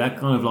the day, that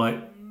kind of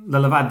like.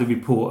 They'll have had the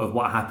report of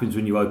what happens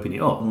when you open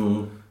it up.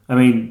 I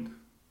mean,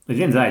 at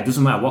the end of the day, it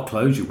doesn't matter what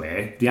clothes you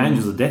wear. The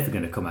angels of death are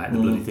going to come out of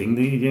the bloody thing.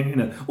 You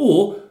know,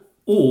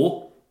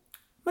 or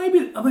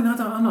maybe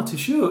I'm not too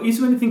sure. Is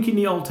there anything in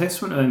the Old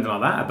Testament or anything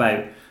like that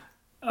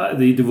about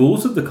the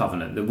rules of the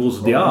covenant, the rules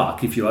of the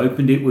Ark? If you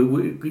opened it,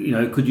 you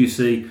know, could you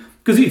see?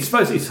 Because it's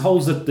supposed it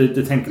holds the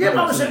Ten Commandments. Yeah,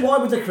 but I said, why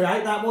would they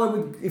create that? Why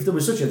would if there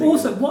was such a thing?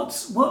 Also,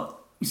 what?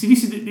 You see,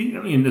 this is. I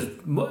mean, there's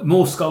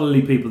more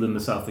scholarly people than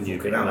myself and you,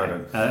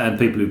 and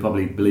people who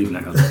probably believe in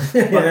that kind of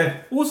stuff.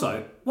 But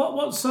also,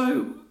 what's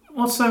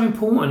so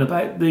important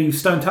about the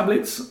stone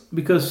tablets?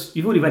 Because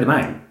you've already read them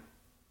out.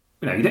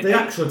 You know, the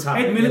actual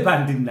tablet. Ed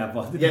Miliband didn't have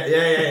one.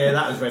 Yeah.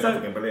 That was very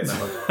fucking brilliant.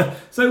 That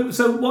one.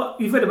 So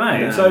what you've read them out.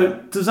 Yeah. So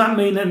does that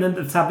mean then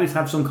the tablets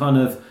have some kind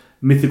of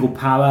mythical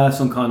power,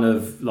 some kind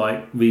of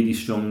like really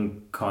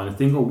strong kind of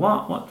thing, or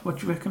what? What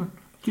do you reckon?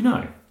 Do you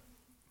know?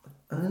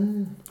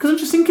 Because I'm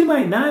just thinking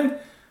about it now.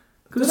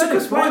 Because they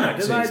explain that.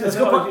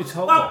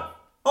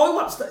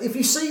 If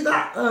you see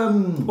that,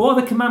 or are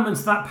the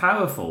commandments that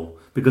powerful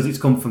because it's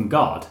come from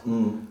God,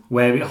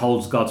 where it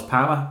holds God's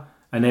power,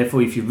 and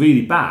therefore, if you're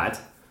really bad,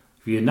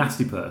 if you're a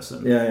nasty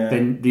person,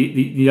 then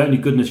the only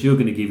goodness you're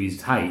going to give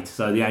is hate.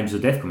 So the angels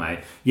of death come out.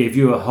 Yeah, if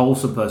you're a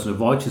wholesome person, a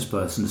righteous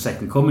person, the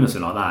second coming or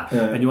something like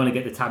that, and you want to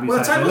get the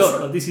tablets out,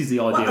 look, this is the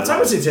idea. I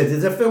tell you what,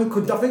 there's a film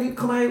called, I think it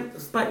came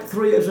out about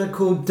 3 years ago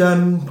called,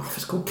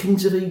 it's called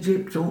Kings of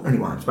Egypt.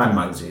 Anyway, it's about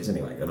Moses.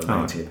 Anyway,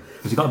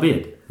 has he got a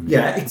beard?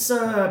 Yeah, it's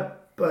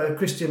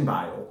Christian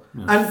Bale.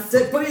 And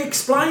but he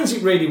explains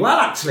it really well,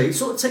 actually. He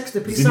sort of takes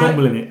the piss out. Is he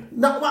mumbling it?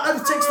 No, he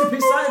takes the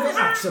piss out of it,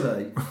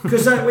 actually.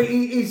 Because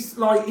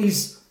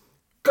he's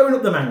going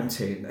up the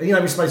mountain. You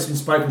know, he's supposed to be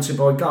spoken to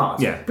by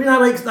God. Yeah. But you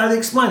know, they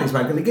explain it,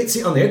 and he gets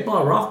hit on the head by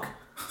a rock.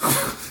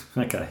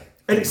 Okay.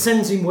 And it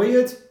sends him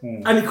weird.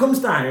 And he comes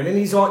down and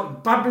he's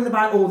like babbling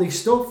about all this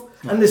stuff.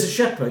 And there's a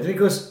shepherd, and he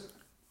goes,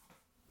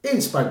 he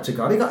didn't spoke to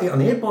God, he got hit on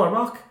the head by a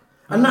rock.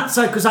 And that's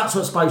because that's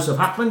what's supposed to have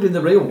happened in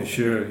the real one.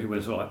 Sure, he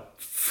was like...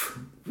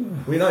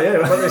 We know, yeah,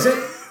 but that's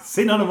it.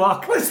 Sitting on a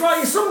rock. Well, it's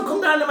like if someone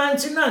come down the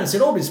mountain now and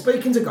said, I've been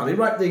speaking to God, he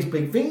wrote these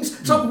big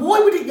things. So why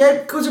would he,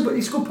 because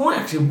it's a good point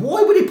actually,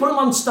 why would he put them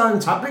on stone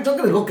tablets? I'm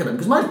going to look at them,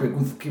 because most people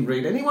can fucking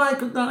read anyway,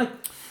 couldn't they?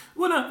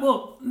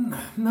 Well,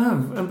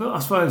 no, but I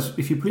suppose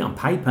if you put it on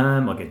paper,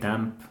 it might get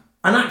damp.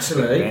 And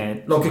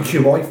actually, like a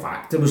QI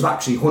fact, there was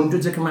actually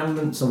hundreds of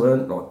commandments, there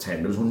weren't like 10,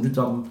 there was hundreds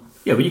of them.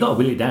 Yeah, but you got to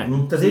will it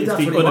down. That's what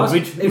it was.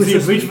 It was the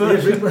abridged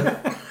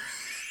version.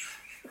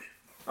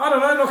 I don't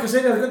know, like I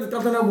said, I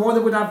don't know why they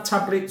would have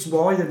tablets,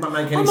 why they might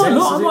make any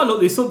sense. I might look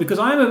this up because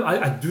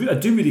I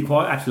do really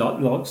quite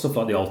actually like stuff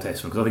like the Old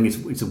Testament, because I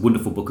think it's a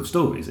wonderful book of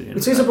stories. It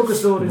is a book of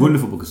stories.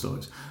 Wonderful book of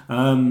stories.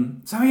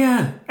 So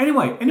yeah,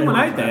 anyway, anyone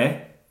out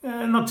there,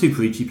 not too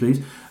preachy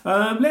please,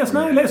 let us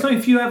know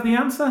if you have the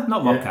answer.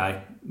 Not Rob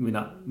K. We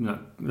don't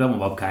want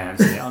Rob K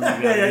answer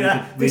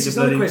it. This is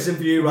not a question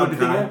for you, Rob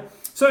K.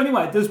 So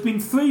anyway, there's been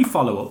 3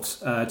 follow-ups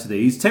to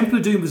these. Temple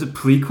of Doom was a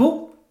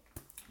prequel,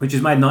 which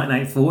was made in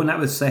 1984, and that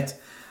was set,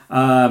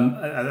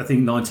 I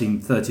think,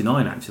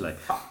 1939, actually.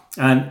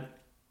 And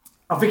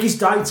I think it's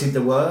dated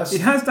the worst.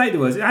 It has dated the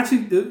worst. It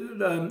actually,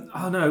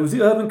 was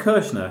it Irvin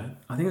Kershner?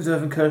 I think it was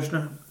Irvin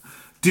Kershner.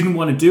 Didn't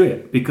want to do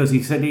it because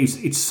he said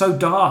it's so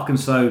dark and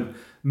so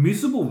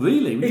miserable,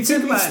 really. It's no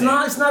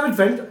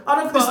adventure. I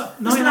don't think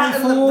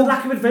there's the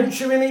lack of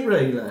adventure in it,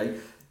 really.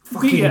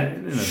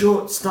 Fucking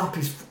shortstop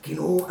is fucking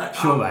all...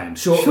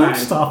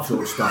 Shortstop,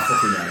 fucking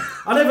hell.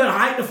 I never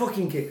hate the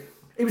fucking kid.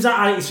 He was at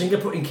 80's finger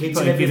putting kids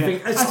and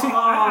everything.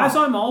 As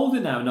I'm older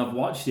now and I've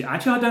watched it,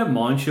 actually I don't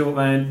mind Short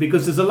Round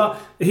because there's a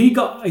lot... He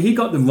got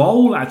the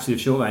role, actually,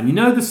 of Short Round. You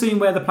know the scene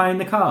where they're playing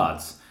the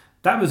cards?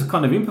 That was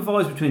kind of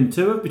improvised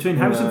between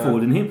Harrison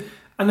Ford and him.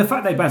 And the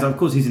fact they bounce, of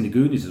course, he's in the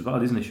Goonies as well,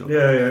 isn't he, Short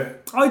Round? Yeah.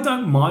 I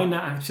don't mind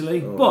that,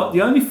 actually. But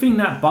the only thing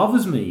that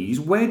bothers me is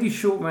where did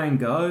Short Round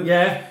go?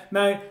 Yeah.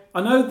 Now... I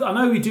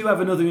know we do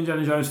have another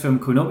Indiana Jones film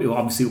coming up.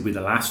 Obviously, it'll be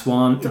the last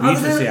one. It'll be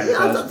interesting to see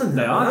how it goes.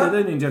 They are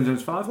Indiana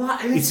Jones 5.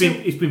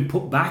 It's been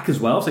put back as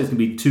well, so it's going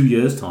to be 2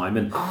 years' time.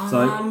 And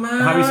so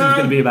Harrison's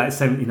going to be about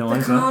 79.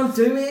 They can't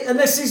do it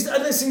unless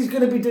he's going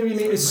to be doing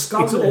it as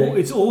Scott.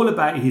 It's all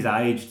about his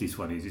age, this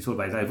one is. It's all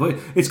about his age. But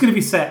it's going to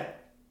be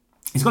set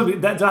It's got to be,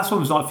 that last one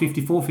was like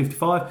 54,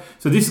 55.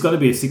 So this has got to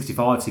be a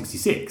 65,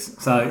 66.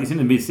 So it's in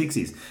the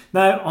mid-60s.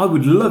 Now, I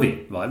would love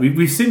it, right?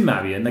 We've seen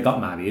Marion. They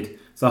got married.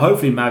 So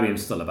hopefully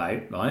Marion's still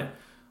about, right?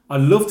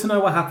 I'd love to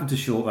know what happened to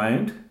Short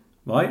Round,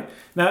 right?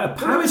 Now,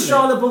 apparently... Who was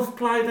Shia LaBeouf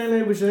played then?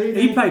 Who was he?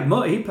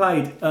 He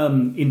played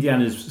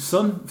Indiana's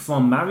son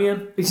from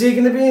Marion. Is he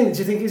going to be in it? Do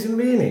you think he's going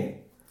to be in it?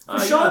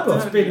 Shia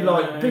LaBeouf's been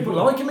like... People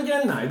like him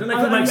again now, don't they?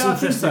 He makes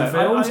interesting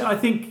films. I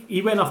think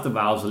he went off the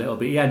rails a little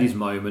bit. He had his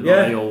moment,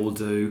 like they all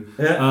do.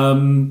 Yeah.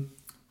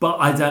 But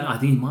I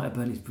think he might have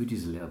burned his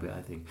bridges a little bit.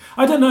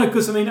 I don't know,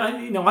 because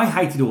I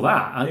hated all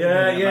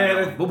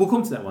that. But we'll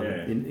come to that one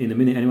in a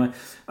minute anyway.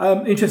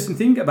 Interesting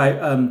thing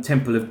about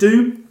Temple of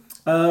Doom.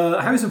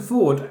 Harrison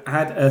Ford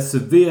had a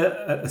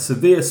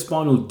severe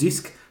spinal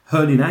disc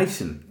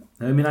herniation,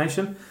 or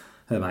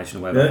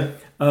whatever.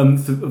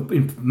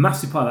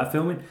 Massive part of that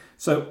filming.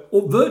 So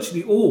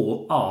virtually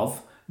all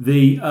of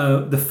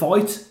the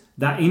fight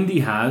that Indy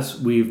has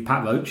with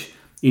Pat Roach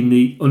in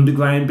the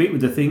underground bit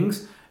with the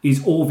things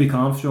is all Vic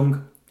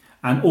Armstrong.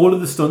 And all of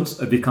the stunts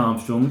are Vic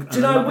Armstrong. Do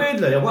you know,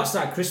 weirdly, I watched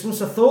that at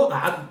Christmas, I thought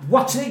that,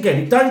 watching it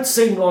again, it didn't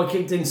seem like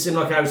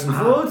Harrison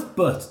Ford.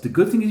 But the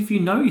good thing is if you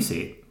notice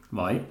it,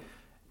 right,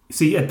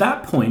 see, at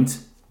that point,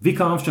 Vic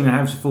Armstrong and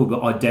Harrison Ford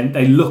were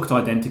they looked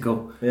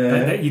identical.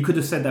 Yeah. You could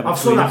have said that. I've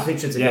saw that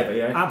picture together,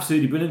 yeah.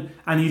 Absolutely brilliant.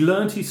 And he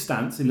learned his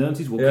stance, he learned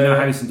his walk. Yeah.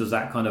 Harrison does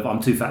that kind of, I'm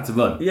too fat to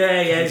run.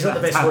 Yeah, he's not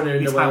the best runner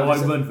in the world. It's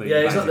how I run for you.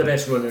 Yeah, he's not the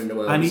best runner in the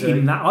world.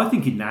 And I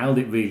think he nailed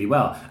it really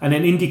well. And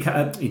then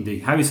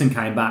Harrison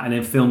came back and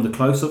then filmed the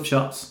close-up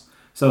shots.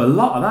 So a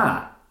lot of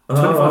that,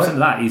 25% of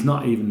that is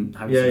not even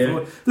Harrison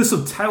Ford. There's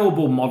some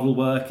terrible model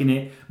work in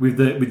it with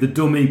the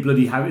dummy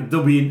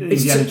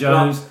Indiana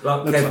Jones.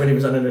 Like Kev when he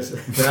was on an mate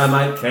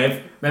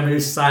Kev. Remember he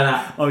used to say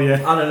that? Oh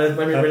yeah. I don't know,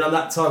 maybe when on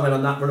that time went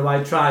on that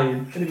runaway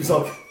train and he was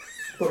like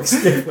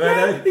stiff,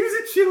 weren't he? He was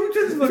a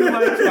children's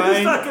runaway train. He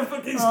was like a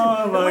fucking stiff.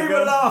 And we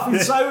were laughing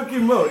so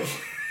fucking much.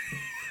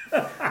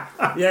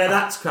 Yeah,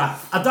 that's crap.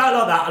 I don't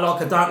like that. I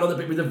don't like the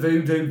bit with the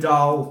voodoo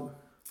doll.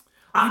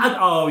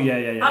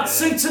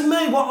 See, to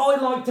me, what I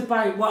liked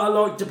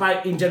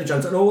about Indiana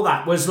Jones and all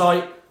that was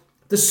like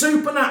the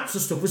supernatural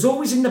stuff was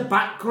always in the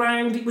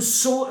background. It was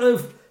sort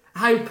of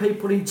how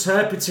people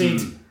interpreted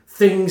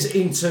things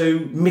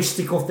into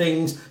mystical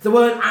things. They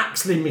weren't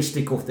actually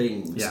mystical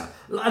things. Yeah.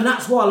 And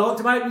that's what I liked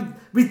about it.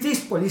 With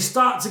this one, you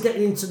start to get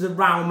into the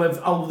realm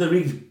of, there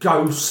is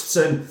ghosts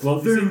and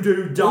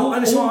voodoo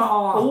dolls.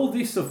 All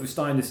this stuff was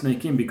starting to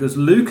sneak in because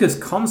Lucas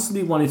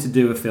constantly wanted to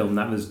do a film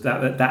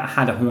that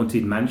had a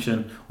haunted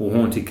mansion or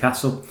haunted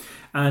castle.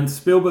 And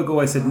Spielberg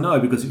always said no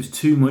because it was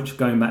too much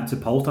going back to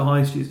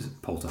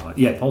Poltergeist. Poltergeist.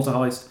 And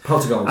Poltergeist.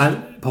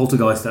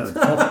 Poltergeist was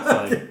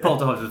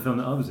the film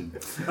that I was in.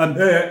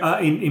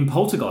 In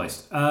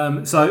Poltergeist.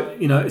 So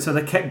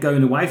they kept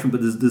going away from,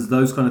 but there's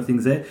those kind of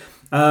things there.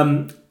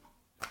 Raiders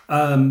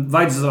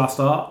of the Lost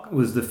Ark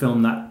was the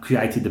film that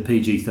created the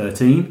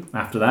PG-13.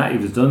 After that, it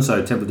was done.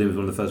 So Temple of Doom was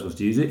one of the first ones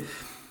to use it.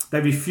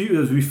 It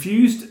was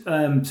refused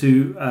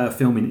to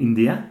film in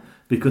India.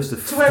 Because so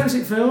where was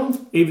it filmed?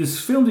 It was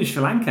filmed in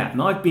Sri Lanka,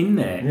 and I've been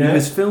there. Yeah. It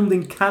was filmed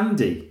in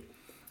Kandy,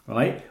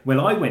 right? When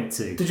I went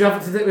to. Did you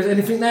have to? Was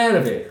anything there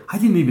of it? I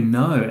didn't even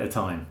know at the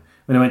time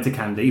when I went to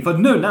Kandy. If I'd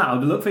known that, I'd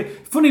have looked for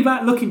it. Funny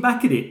about looking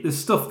back at it, the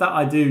stuff that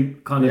I do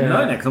kind of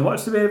know now because I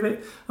watched a bit of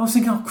it. I was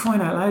thinking, oh, crying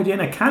out loud! Yeah,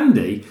 no,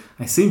 Kandy.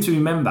 I seem to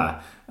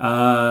remember.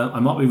 I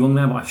might be wrong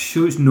now, but I'm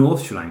sure it's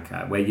North Sri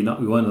Lanka where we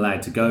weren't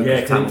allowed to go.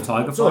 Yeah, Tamil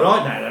Tiger. It's all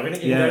right now, though. You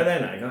can go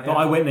there now. But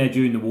I went there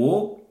during the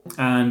war.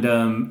 And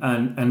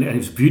it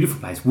was a beautiful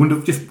place,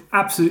 wonderful, just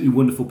absolutely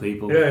wonderful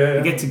people.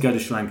 You get to go to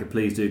Sri Lanka,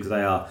 please do, because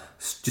they are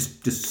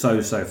just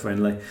so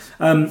friendly.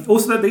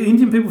 Also, the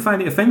Indian people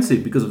found it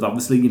offensive because of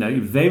obviously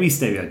very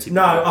stereotypical.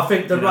 No, I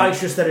think the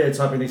racial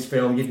stereotype in this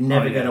film you'd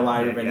never get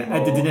away with anymore.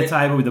 At the dinner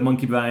table with the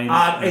monkey brains.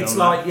 It's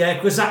like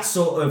because that's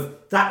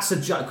a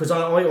joke. Because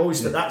I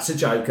always think that's a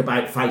joke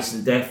about Face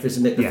of Death,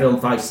 isn't it? The film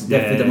Face of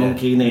Death with the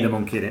monkey in it. The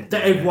monkey in it.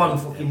 That everyone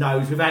fucking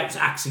knows without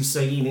actually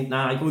seeing it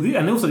now.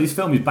 And also, this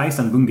film is based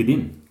on Gunga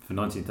Din for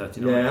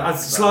 1939. Yeah,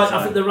 it's like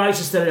I think the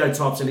racial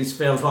stereotypes in these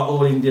films, like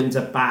all Indians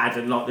are bad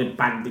and like they're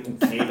bad little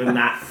kid and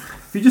that.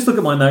 If you just look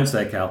at my notes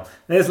there, Cal,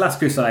 there's Last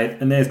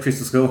Crusade and there's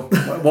Crystal Skull.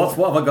 What have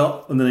I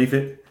got underneath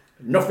it?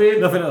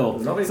 Nothing at all.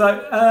 So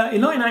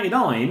in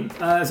 1989,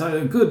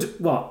 so a good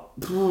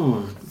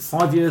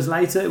 5 years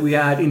later, we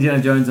had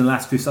Indiana Jones and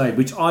Last Crusade,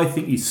 which I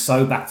think is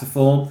so back to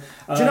form.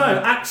 Do you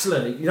know?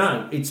 Actually,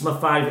 it's my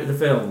favourite of the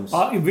films.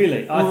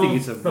 Really, I think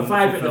it's my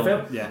favourite of the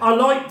film. Yeah. I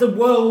like the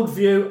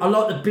worldview. I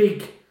like the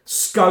big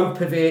scope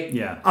of it.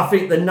 Yeah. I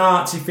think the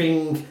Nazi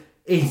thing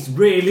is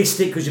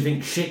realistic because you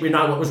think, shit, we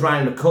know what was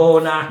round the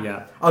corner.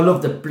 Yeah. I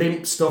love the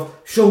blimp stuff.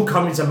 Sean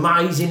Connery's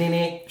amazing in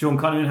it. Sean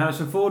Connery and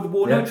Harrison Ford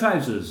wore no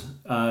trousers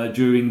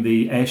during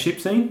the airship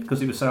scene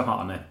because it was so hot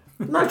on there.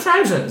 No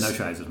trousers? No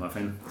trousers, my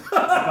friend.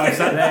 I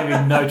sat there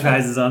with no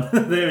trousers on.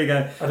 There we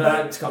go. I don't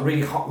know, it's got a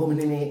really hot woman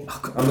in it.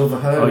 I love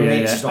her in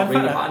it. She's not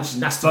really hot and she's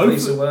nasty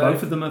piece of work.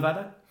 Both of them have had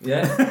her.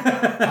 Yeah,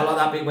 I like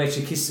that bit where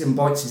she kisses him and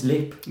bites his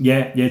lip.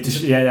 Yeah, that's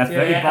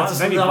very I just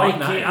very like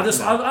fun, it. I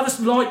just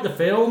like the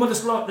film. I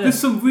just like the. There's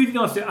some really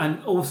nice,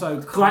 and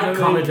also great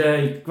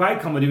comedy.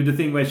 Great comedy with the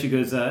thing where she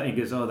goes, he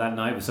goes, "Oh, that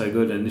night was so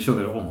good," and she'll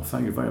go, "Oh,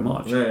 thank you very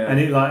much." Yeah. And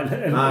it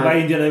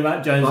Ray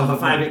Jones. My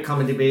favourite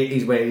comedy bit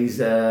is where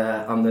he's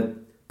on the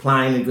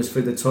plane, he goes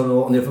through the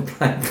tunnel, and the other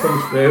plane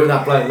comes through, and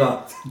that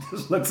bloke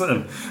just looks at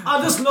him.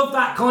 I just love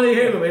that kind of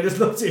humour. I just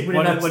loved it.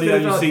 One of the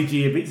only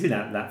CG bits in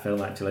that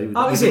film, actually,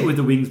 with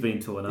the wings being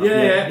torn up.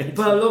 Yeah.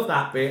 But I love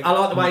that bit. I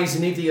like the way he's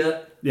an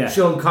idiot. Yeah.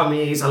 Sean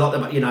Connery is. I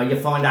like the, you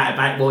find out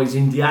about why he's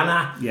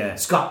Indiana. Yeah.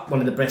 It's got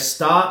one of the best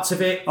starts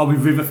of it. Oh,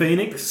 with River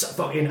Phoenix. It's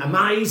fucking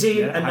amazing.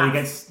 Yeah, and how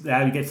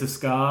he gets the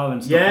scar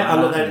and stuff. Yeah, like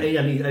I love that.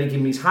 And he gave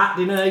him his hat,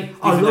 didn't he?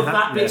 I love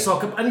that bit.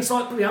 Yeah. And it's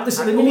like, this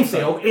is a mini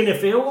film in a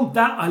film.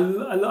 That I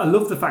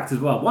love the fact as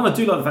well. One, I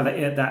do like the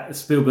fact that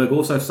Spielberg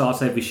also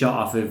starts every shot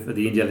off of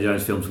the Indiana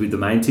Jones films with the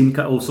main team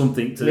cut or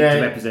something to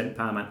represent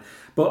Power Man.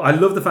 But I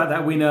love the fact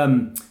that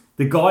when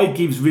the guy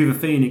gives River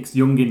Phoenix,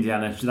 young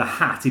Indiana, the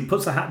hat. He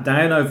puts the hat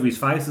down over his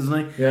face,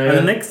 doesn't he? Yeah, and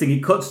the next thing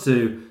he cuts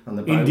to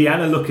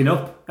Indiana looking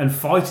up and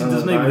fighting,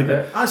 doesn't he?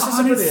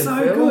 It's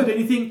so good. And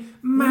you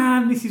think,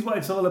 man, this is what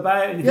it's all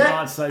about. And you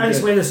think, so and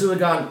it's when the sort of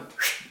going,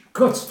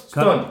 cut,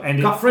 done.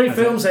 Ended. Got 3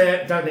 films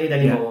here, don't need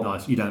any more.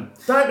 Nice, you don't.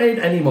 Don't need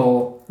any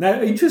more.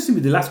 Now, interesting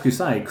with The Last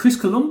Crusade, Chris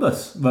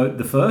Columbus wrote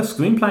the first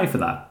screenplay for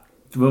that.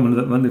 One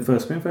of the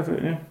first screenplay for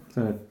it, yeah.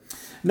 So,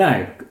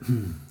 now,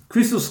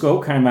 Crystal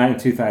Skull came out in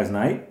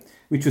 2008.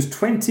 Which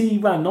was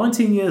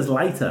 19 years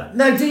later.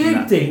 Now, do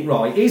you think,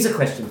 right, here's a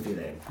question for you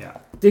then. Yeah.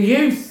 Do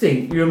you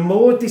think you're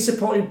more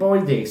disappointed by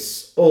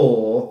this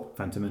or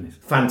Phantom Menace?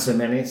 Phantom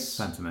Menace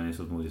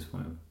was more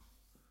disappointing.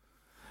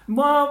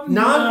 Well,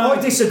 no,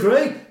 I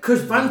disagree,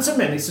 because Phantom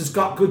Menace has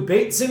got good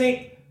bits in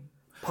it.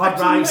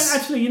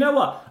 Actually, you know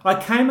what? I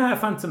came out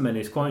of Phantom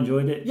Menace, quite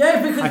enjoyed it.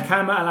 Yeah, because I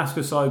came out of Last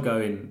Crusade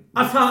going.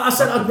 I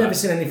said I'd never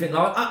seen anything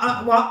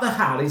like. What the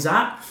hell is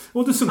that?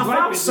 Well, there's some great.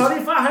 I'm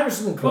sorry for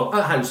Harrison Clough.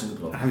 Harrison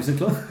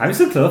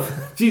Clough.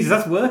 Jesus,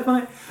 that's work,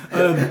 mate.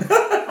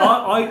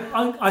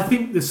 I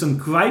think there's some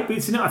great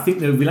bits in it. I think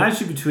the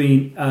relationship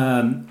between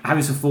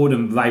Harrison Ford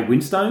and Ray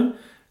Winstone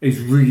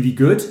is really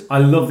good. I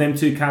love them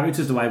two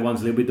characters. The way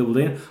one's a little bit doubled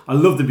in. I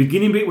love the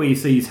beginning bit where you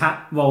see his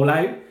hat roll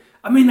out.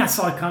 I mean, that's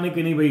iconic,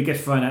 isn't it, where he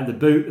gets thrown out the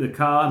boot of the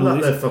car and all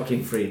this. Not the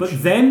fucking fridge. But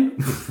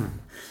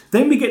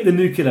then we get the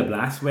nuclear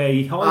blast where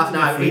he hides.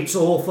 No, it's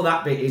awful,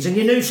 that bit is. And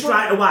you knew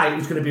straight away it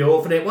was going to be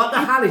awful. What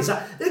the hell is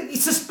that? You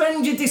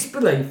suspend your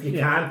disbelief, you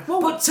can.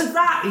 Well, but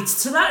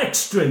it's to that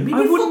extreme. He'd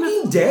be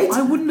fucking dead.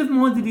 I wouldn't have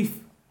minded if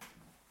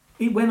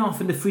it went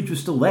off and the fridge was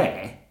still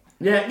there.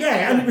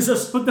 Yeah, and it was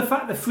just... But the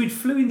fact the fridge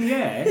flew in the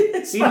air,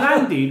 he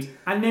landed,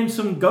 and then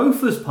some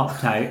gophers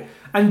popped out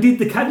and did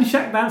the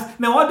Caddyshack dance.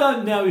 Now, I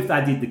don't know if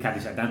they did the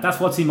Caddyshack dance. That's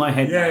what's in my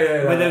head.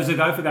 Yeah. Where there was a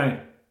gopher going,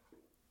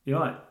 you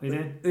all right? You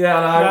doing? Yeah,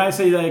 I know. Yeah,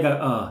 so there you go.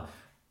 Oh.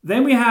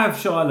 Then we have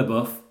Shia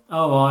LaBeouf.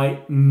 All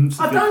right.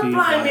 I don't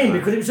blame him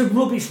because it was a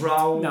rubbish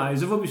role. No, it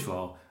was a rubbish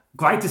role.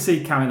 Great to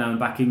see Karen Allen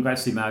back in. Great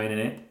to see Marion in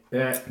it.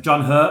 Yeah.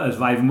 John Hurt as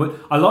Ravenwood.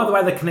 I like the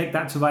way they connect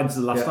that to Raiders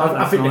of the Lost Ark.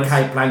 I think the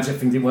Kate Blanchett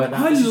thing didn't work.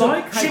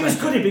 She was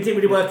good, but it didn't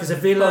really work as a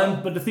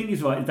villain. But the thing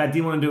is, right, they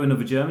didn't want to do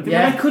another German.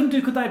 Yeah. They couldn't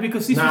do, could they?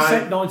 Because this was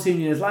set 19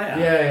 years later.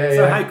 Yeah.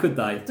 So how could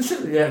they?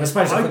 I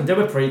suppose I couldn't do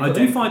a prequel. I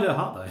do find it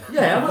hot though.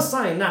 Yeah, I'm not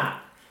saying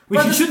that.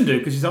 Which you shouldn't do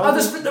because he's old. I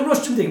just think the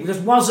Russian thing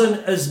just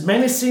wasn't as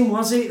menacing,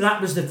 was it?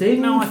 That was the thing.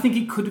 No, I think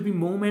it could have been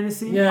more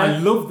menacing. Yeah. I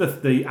love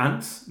the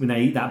ants when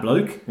they eat that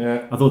bloke.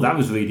 Yeah. I thought that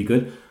was really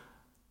good.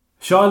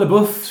 Shia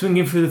LaBeouf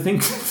swinging through the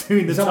thing,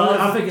 doing the tires.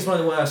 I think it's one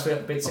of the worst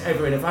bits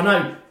ever in a film. I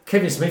know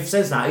Kevin Smith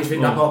says that. He's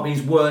think that might be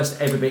his worst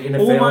ever bit in a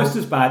film. Almost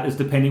as bad as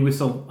the penny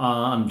whistle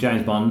on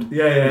James Bond.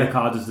 Yeah. The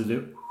car does the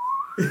do.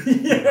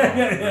 Yeah.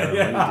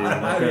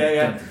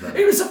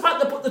 It was the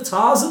fact they put the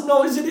Tarzan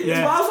noise in it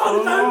as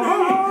well.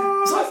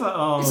 It's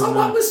like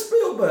that was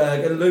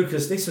Spielberg and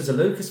Lucas. This was a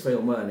Lucas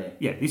film, weren't it?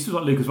 Yeah, this was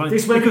what Lucas wanted.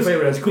 This was because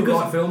couldn't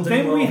write films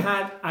anymore. Then we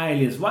had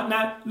Aliens. Right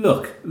now,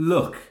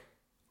 look.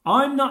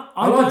 I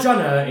like John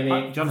Hurt in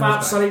it. John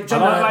Hurt. I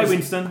like Ray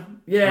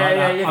Winston.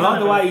 Yeah. I like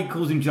the way he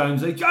calls him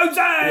Jonesy. Jonesy!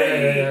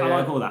 Yeah. I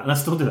like all that. And I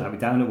still do that every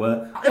time at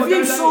work. Have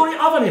you saw it?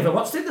 I've only ever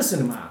watched it in the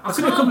cinema. I've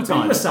seen it a couple of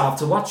times. Myself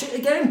to watch it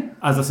again.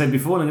 As I said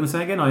before, and I'm going to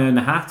say again, I own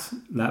the hat.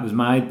 That was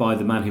made by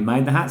the man who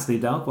made the hat,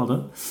 Steve Delk. Well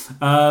done.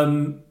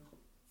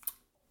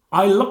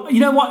 You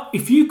know what?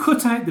 If you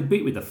cut out the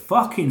bit with the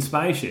fucking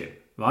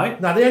spaceship, right?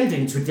 Now, the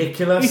ending's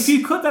ridiculous. If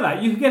you cut that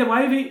out, you can get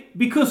away with it.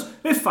 Because,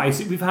 let's face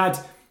it, we've had...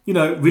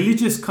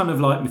 religious kind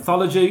of like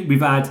mythology.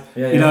 We've had,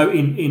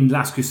 in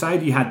Last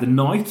Crusade, you had the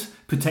knight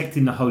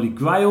protecting the Holy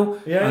Grail.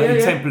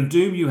 In Temple of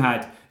Doom, you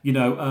had,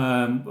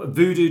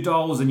 voodoo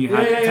dolls, and you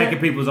had taking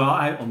people's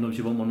art out on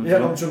One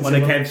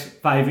of Kev's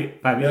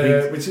favourite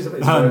things. Which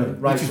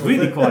is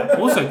really quite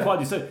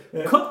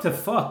disturbing. Cut to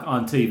fuck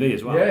on TV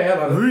as well.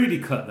 Really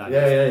cut that.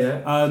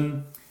 Yeah.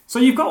 So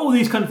you've got all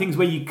these kind of things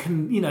where you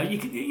can,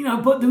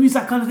 but there is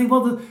that kind of thing.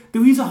 Well,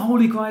 there is a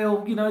holy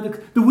grail.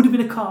 There would have been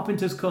a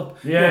carpenter's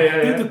cup.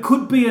 Yeah. There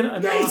could be an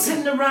it's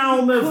in the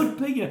realm of. Could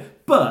be,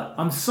 But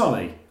I'm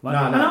sorry. No.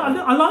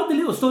 I like the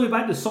little story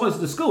about the size of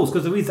the skulls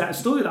because there is that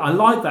story. I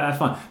like that. That's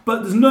fine.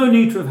 But there's no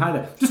need to have had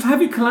it. Just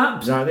have it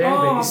collapse. No, the end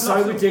of it is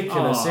so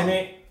ridiculous, isn't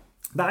it?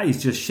 That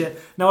is just shit.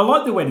 Now, I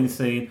like the wedding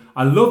scene.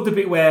 I love the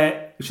bit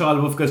where Shia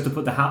LaBeouf goes to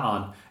put the hat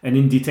on and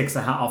Indy takes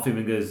the hat off him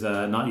and goes,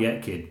 not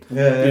yet, kid.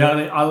 Yeah. You know what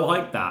I mean? I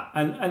like that.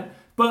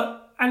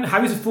 And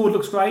Harrison Ford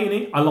looks great in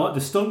it. I like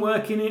the stunt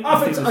work in it.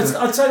 I'd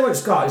tell you what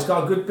it's got. It's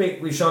got a good bit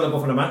with Shia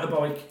LaBeouf on a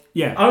motorbike.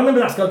 Yeah. I remember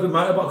that's got a good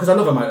motorbike because I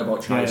love a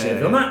motorbike chase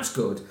film. That's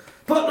good.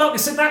 But like I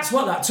said, that's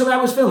what that 2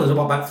 hours film is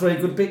about 3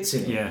 good bits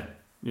in it.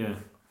 Yeah.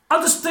 I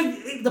just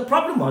think the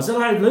problem was they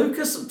allowed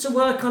Lucas to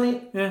work on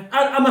it. Yeah.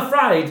 I'm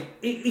afraid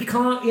he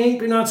ain't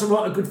been able to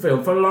write a good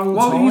film for a long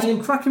time. Well,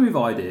 he's cracking with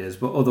ideas,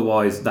 but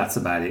otherwise that's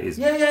about it,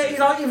 isn't it? Yeah,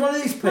 he's one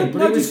of these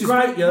people. He was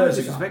great years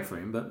ago. Respect for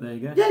him, but there you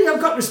go. Yeah, I've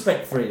got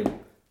respect for him.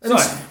 So,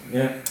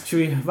 should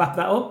we wrap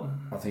that up?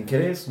 I think it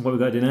is. What we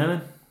got to do now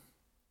then?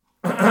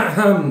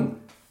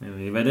 Are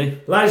you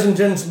ready? Ladies and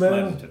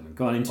gentlemen,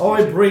 go on,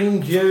 I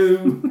bring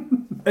you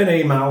an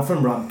email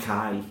from Rob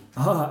K.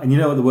 And you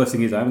know what the worst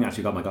thing is? I haven't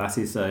actually got my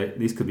glasses, so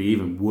this could be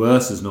even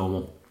worse as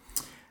normal.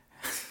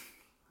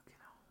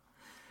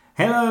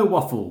 Hello,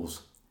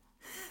 Waffles.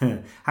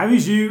 How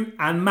is you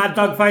and Mad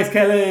Dog Face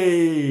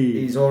Kelly?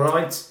 He's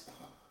alright.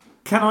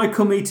 Can I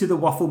come to the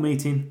waffle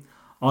meeting?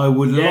 I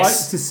would like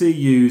to see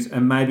yous,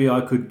 and maybe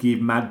I could give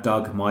Mad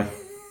Dog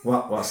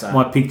what's that?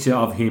 My picture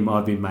of him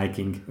I've been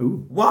making.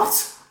 Ooh.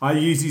 What? I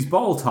use his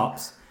bottle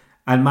tops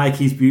and make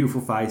his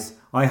beautiful face.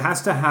 I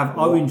has to have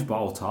orange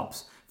bottle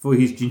tops for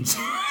his ginger.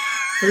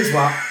 For his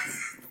what?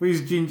 For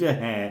his ginger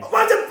hair.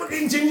 What the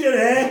fucking ginger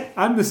hair?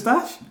 And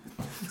moustache.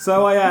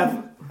 So I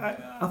have.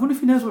 I wonder if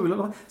he knows what we look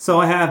like. So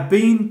I have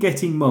been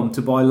getting Mum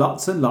to buy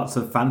lots and lots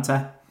of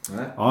Fanta.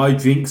 Right. I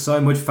drink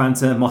so much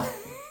Fanta,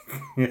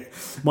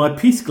 my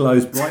piece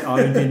glows bright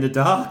orange in the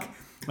dark,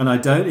 and I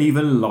don't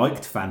even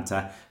like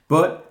Fanta,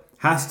 but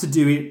has to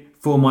do it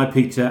for my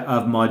picture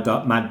of my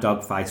Mad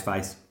Dog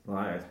face.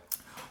 Right.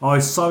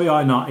 I'm sorry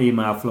I not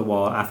emailed for a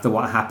while after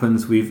what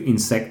happens with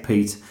Insect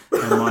Pete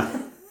and my.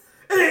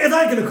 Are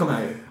they going to come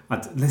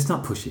out? Let's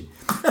not push it.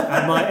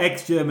 And my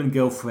ex-German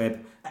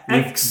girlfriend.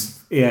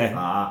 Ex?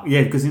 Yeah,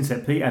 because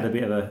Insect Pete had a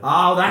bit of a.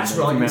 Oh, that's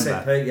right,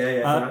 Insect Pete.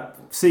 Yeah. Right.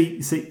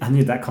 See, I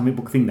need that comic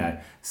book thing now.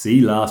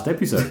 See last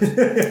episode.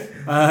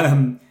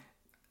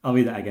 I'll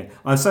read that again.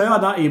 I'm sorry I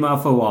not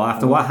emailed for a while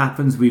after what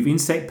happens with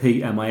Insect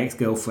Pete and my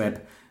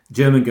ex-girlfriend,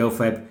 German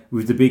girlfriend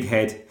with the big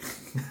head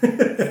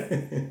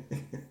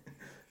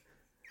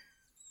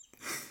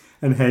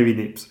and hairy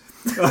nips.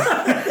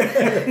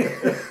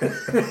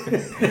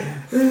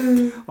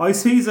 I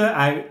sees her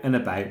out and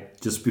about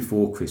just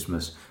before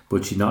Christmas,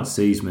 but she not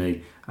sees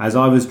me as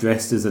I was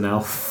dressed as an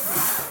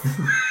elf.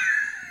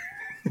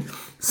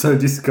 So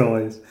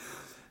disguised.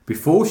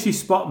 Before she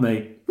spot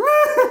me.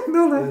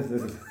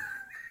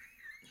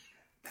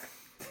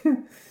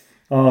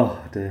 Oh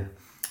dear.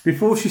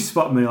 Before she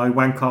spot me, I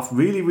wank off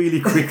really,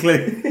 really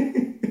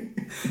quickly.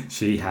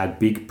 She had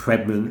big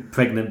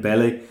pregnant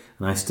belly,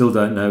 and I still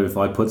don't know if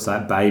I puts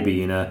that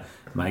baby in her.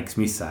 Makes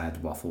me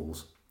sad,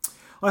 Waffles.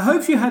 I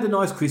hope you had a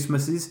nice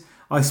Christmases.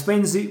 I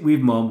spends it with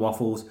Mum,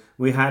 Waffles.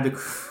 We had a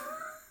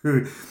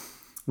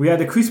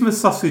Christmas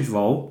sausage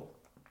roll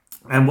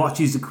and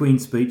watches the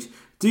Queen's speech.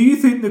 Do you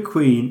think the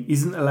Queen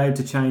isn't allowed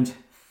to change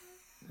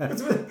her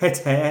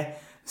hair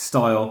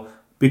style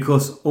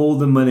because all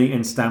the money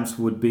and stamps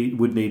would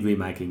need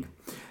remaking?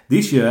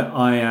 This year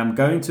I am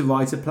going to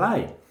write a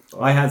play.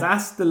 I have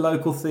asked the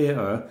local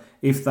theatre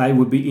if they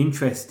would be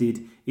interested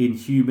in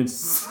human...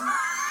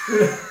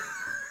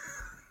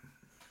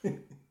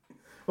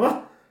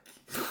 What?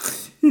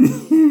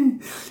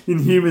 In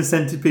Human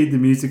Centipede the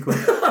musical.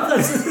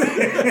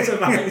 That's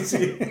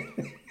amazing.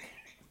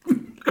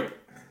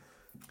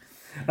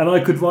 And I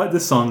could write the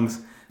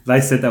songs. They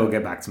said they would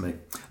get back to me.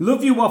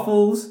 Love you,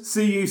 Waffles.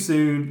 See you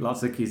soon.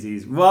 Lots of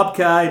kisses. Rob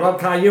K,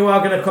 you are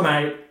going to come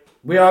out.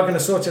 We are going to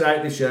sort it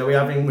out this year. We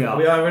are going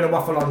to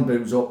waffle on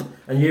boobs up,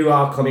 and you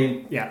are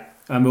coming. Yeah,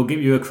 and we'll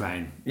give you a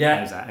crown. Yeah,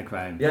 how's that? A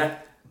crown. Yeah,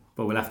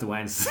 but we'll have to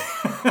wait and see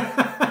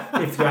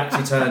if you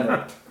actually turn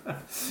up.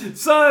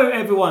 So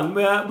everyone,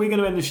 we're going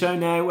to end the show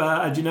now.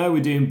 As you know,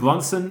 we're doing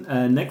Bronson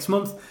next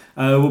month.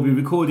 We'll be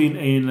recording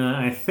in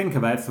I think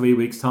about 3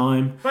 weeks'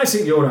 time.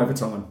 Basically, you're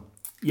overtime.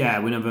 Yeah,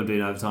 we're never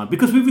doing overtime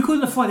because we've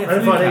recorded a Friday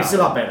afternoon. Friday, it's a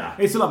lot better.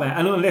 It's a lot better,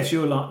 and unless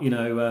you're like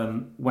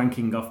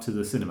wanking off to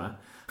the cinema.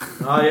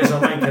 Oh yes,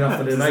 I'm wanking off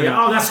to the cinema.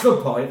 Yeah. Oh, that's a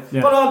good point.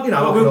 Yeah. But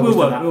we'll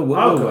work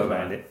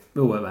around it.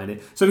 We'll work around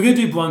it. So we're going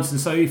to do Bronson.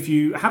 So if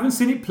you haven't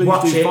seen it, please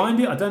find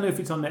it. I don't know if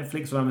it's on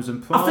Netflix or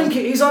Amazon Prime. I think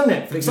it is on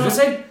Netflix. Like I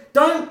said,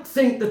 don't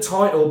think the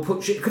title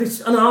puts it because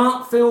it's an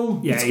art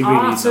film. Yeah, it's it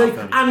really is art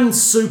film. And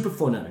super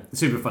funny.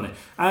 Super funny.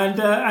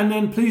 And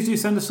then please do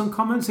send us some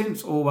comments.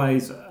 It's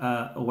always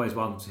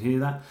welcome to hear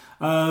that.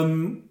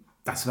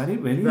 That's about it,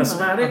 really. That's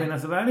about it. I think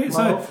that's about it.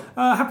 So,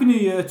 Happy New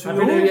Year to all.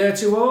 Happy New Year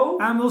to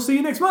all. And we'll see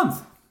you next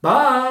month.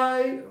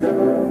 Bye.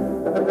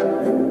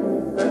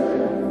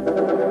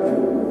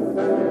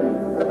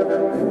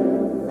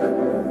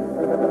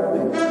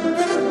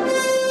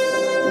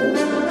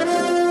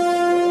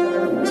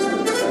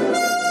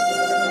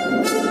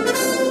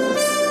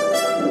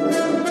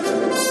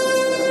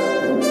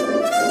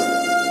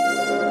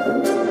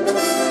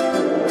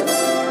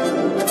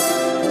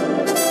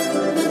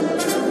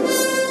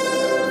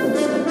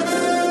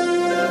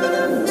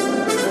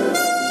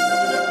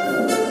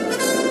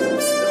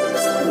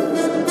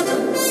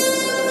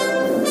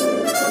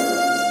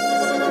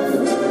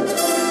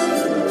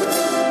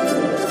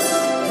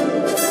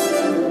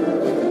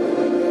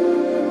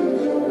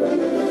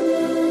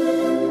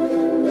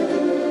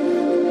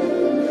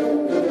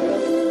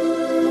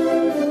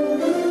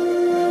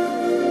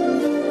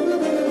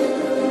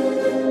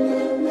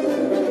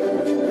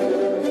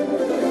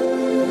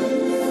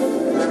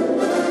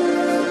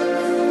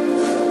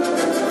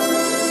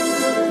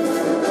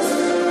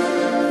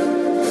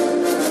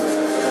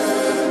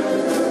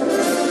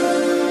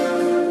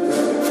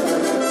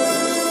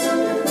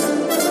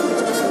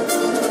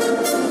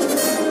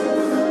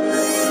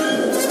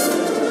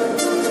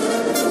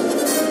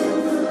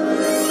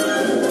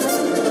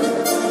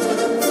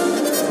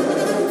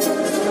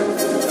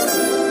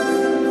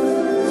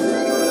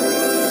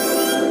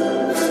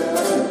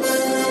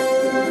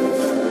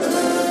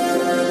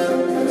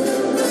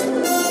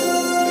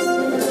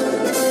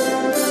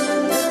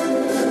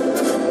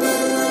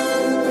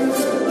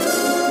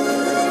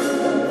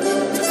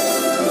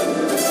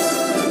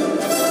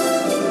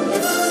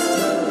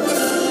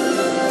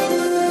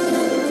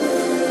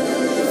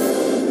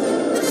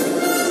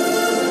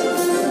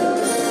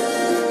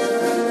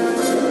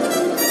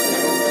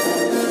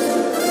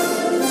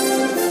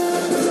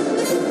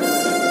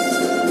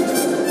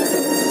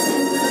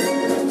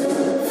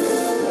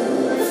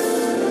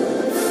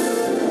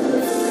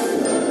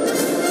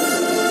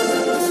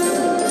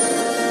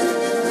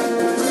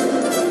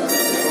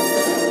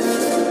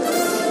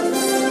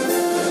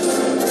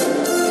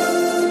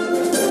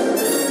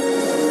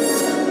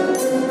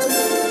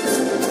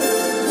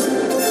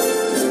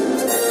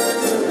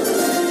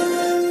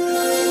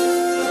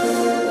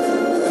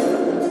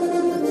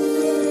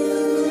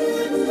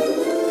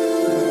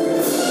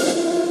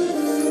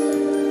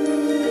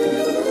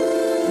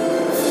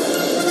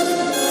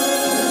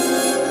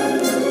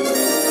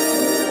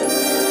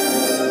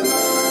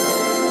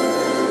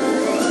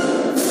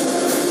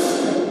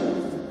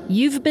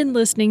 You've been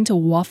listening to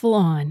Waffle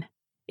On.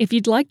 If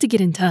you'd like to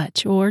get in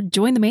touch or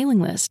join the mailing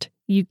list,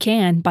 you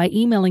can by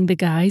emailing the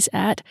guys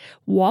at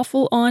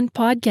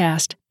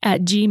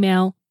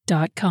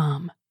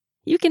waffleonpodcast@gmail.com.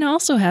 You can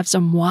also have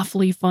some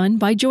waffly fun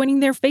by joining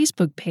their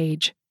Facebook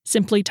page.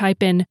 Simply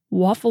type in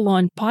Waffle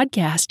On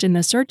Podcast in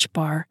the search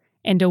bar,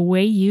 and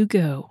away you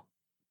go.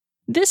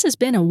 This has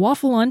been a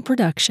Waffle On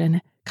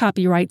production.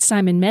 Copyright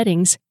Simon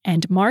Meddings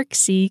and Mark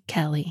C.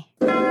 Kelly.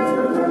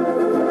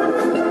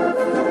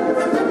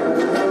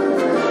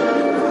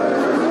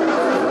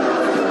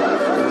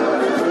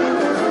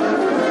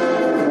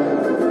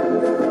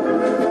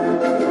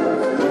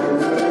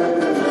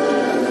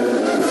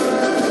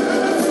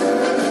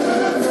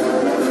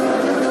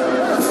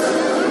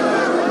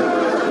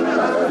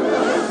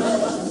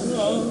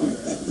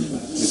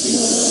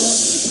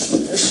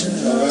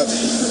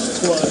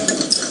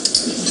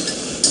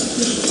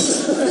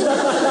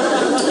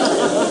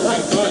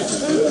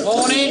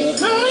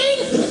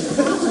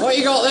 What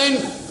you got then?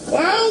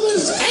 Well,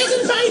 there's egg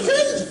and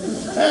bacon,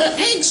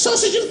 egg,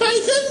 sausage and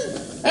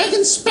bacon, egg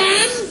and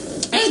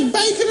spam, egg,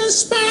 bacon and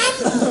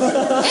spam,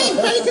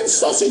 egg, bacon,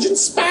 sausage and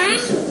spam,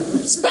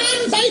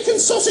 spam, bacon,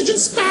 sausage and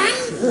spam,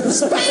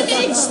 spam,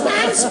 egg,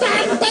 spam,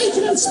 spam,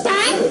 bacon and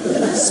spam,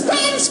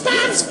 spam,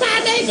 spam,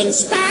 spam, egg and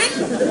spam,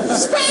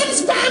 spam,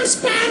 spam,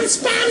 spam,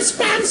 spam,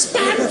 spam,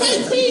 spam,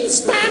 baked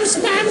beans, spam,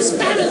 spam,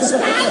 spam and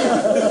spam.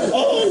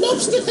 Oh,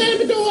 lobster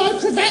thermidor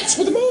crevettes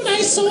with a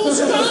Mornay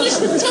sauce,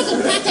 garnished with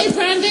truffle pate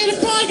brandy and a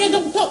fried egg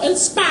on top and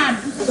spam.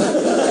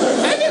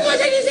 Have you got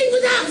anything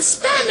without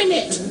spam in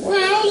it?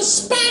 Well,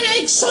 spam,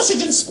 egg,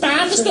 sausage and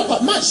spam. There's not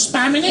got much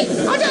spam in it.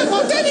 I don't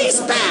want any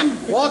spam.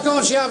 Why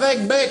can't you have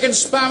egg, bacon,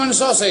 spam and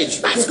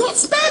sausage? That's got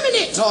spam in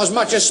it. Not as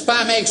much as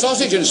spam, egg,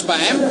 sausage and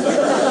spam.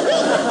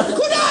 Look,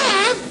 could I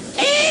have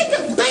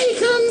egg,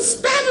 bacon,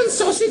 spam and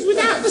sausage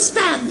without the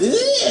spam?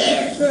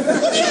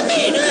 Ugh. What do you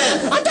mean?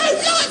 I don't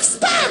like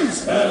spam.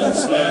 Spam,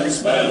 spam,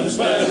 spam,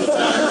 spam,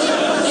 spam.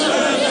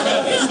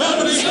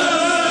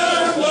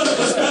 What of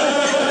the spam?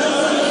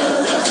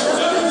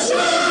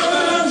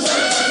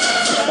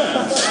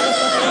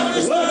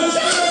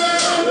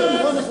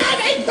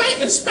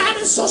 Spam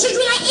and sausage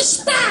without the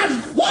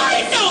spam.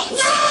 Why not?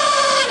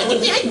 It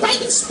would be egg,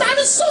 bacon, spam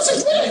and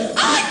sausage, would it?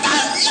 I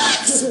don't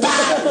like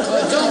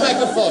spam. Don't make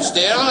a fuss,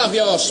 dear. I'll have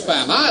your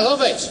spam. I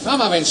love it. I'm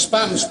having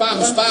spam,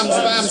 spam, spam,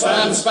 spam,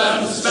 spam,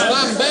 spam,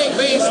 spam, baked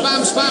beans,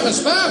 spam, spam and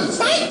spam.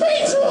 Baked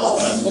beans are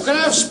off. Well, can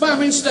I have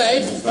spam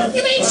instead?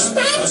 You mean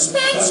spam,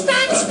 spam,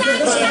 spam, spam,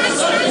 spam, spam,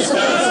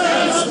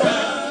 spam,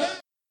 spam.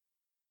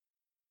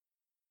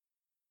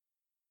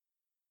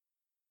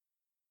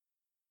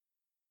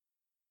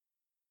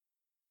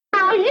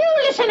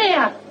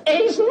 here.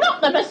 He's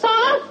not the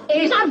Messiah.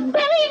 He's a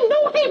very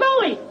naughty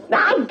boy.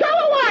 Now go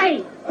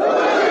away.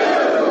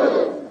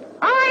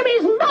 I'm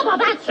his mother,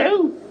 that's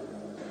who.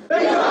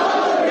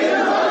 Behold his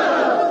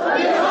mother!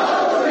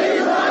 Behold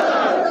his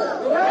mother!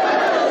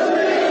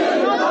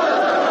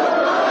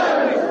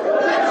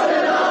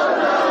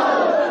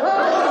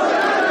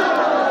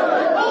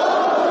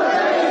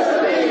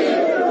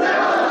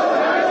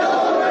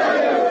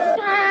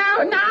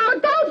 Now,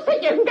 don't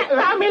think you can get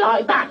around me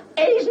like that.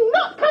 He's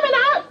not coming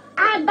out,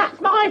 and that's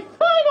my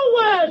final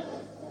word.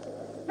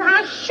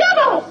 Now, shut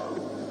off.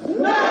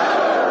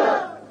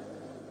 No!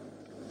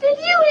 Did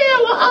you hear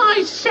what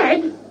I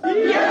said?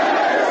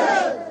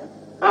 Yes!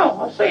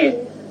 Oh, I see.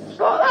 It's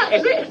like that,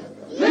 is it?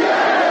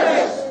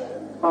 Yes!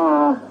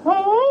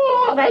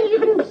 Oh, then you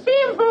can see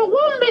him for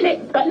 1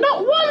 minute, but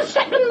not 1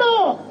 second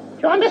more.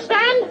 Do you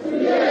understand?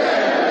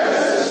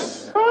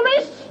 Yes!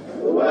 Promise?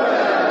 Well,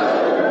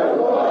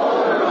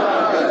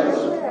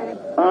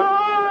 all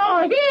right.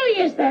 Oh, here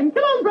he is then.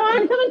 Come on,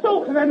 Brian, come and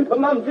talk to them. But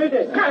Mum, do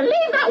this. Now,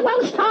 leave that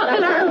Welsh tart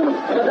alone.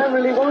 I don't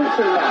really want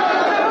to.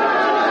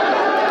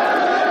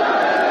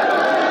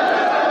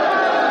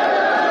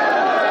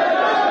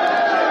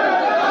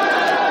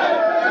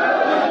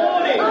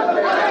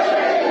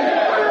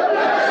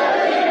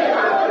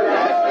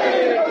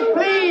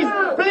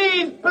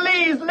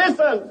 Please,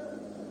 listen.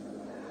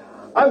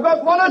 I've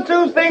got 1 or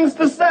 2 things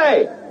to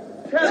say.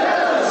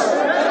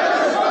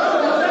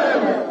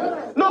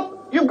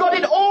 Look, you've got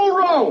it all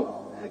wrong.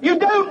 You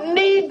don't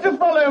need to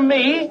follow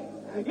me.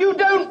 You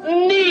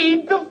don't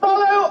need to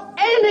follow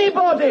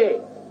anybody.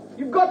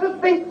 You've got to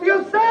think for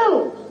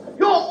yourselves.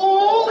 You're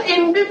all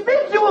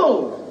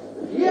individuals.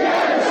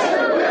 Yes,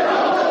 we're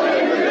all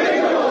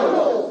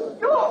individuals.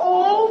 You're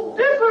all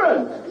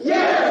different.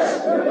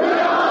 Yes, we're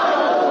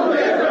all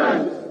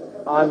different.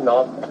 I'm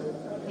not.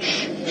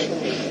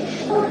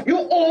 You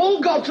all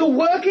got to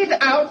work it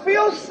out for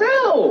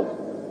yourself.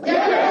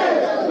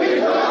 Yes, we've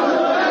got to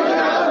work it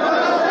out for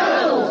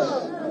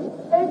ourselves.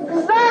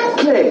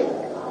 Exactly.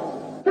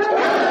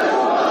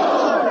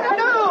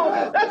 No,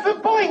 that's the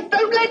point.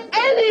 Don't let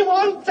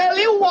anyone tell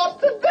you what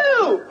to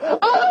do.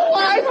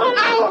 Otherwise,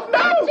 no.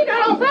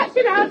 That's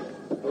enough.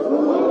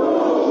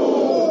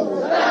 Ooh,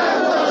 that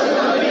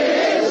was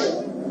it.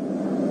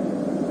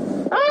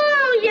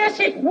 Oh, yes,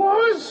 it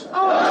was. Oh,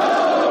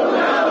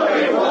 no,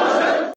 it wasn't.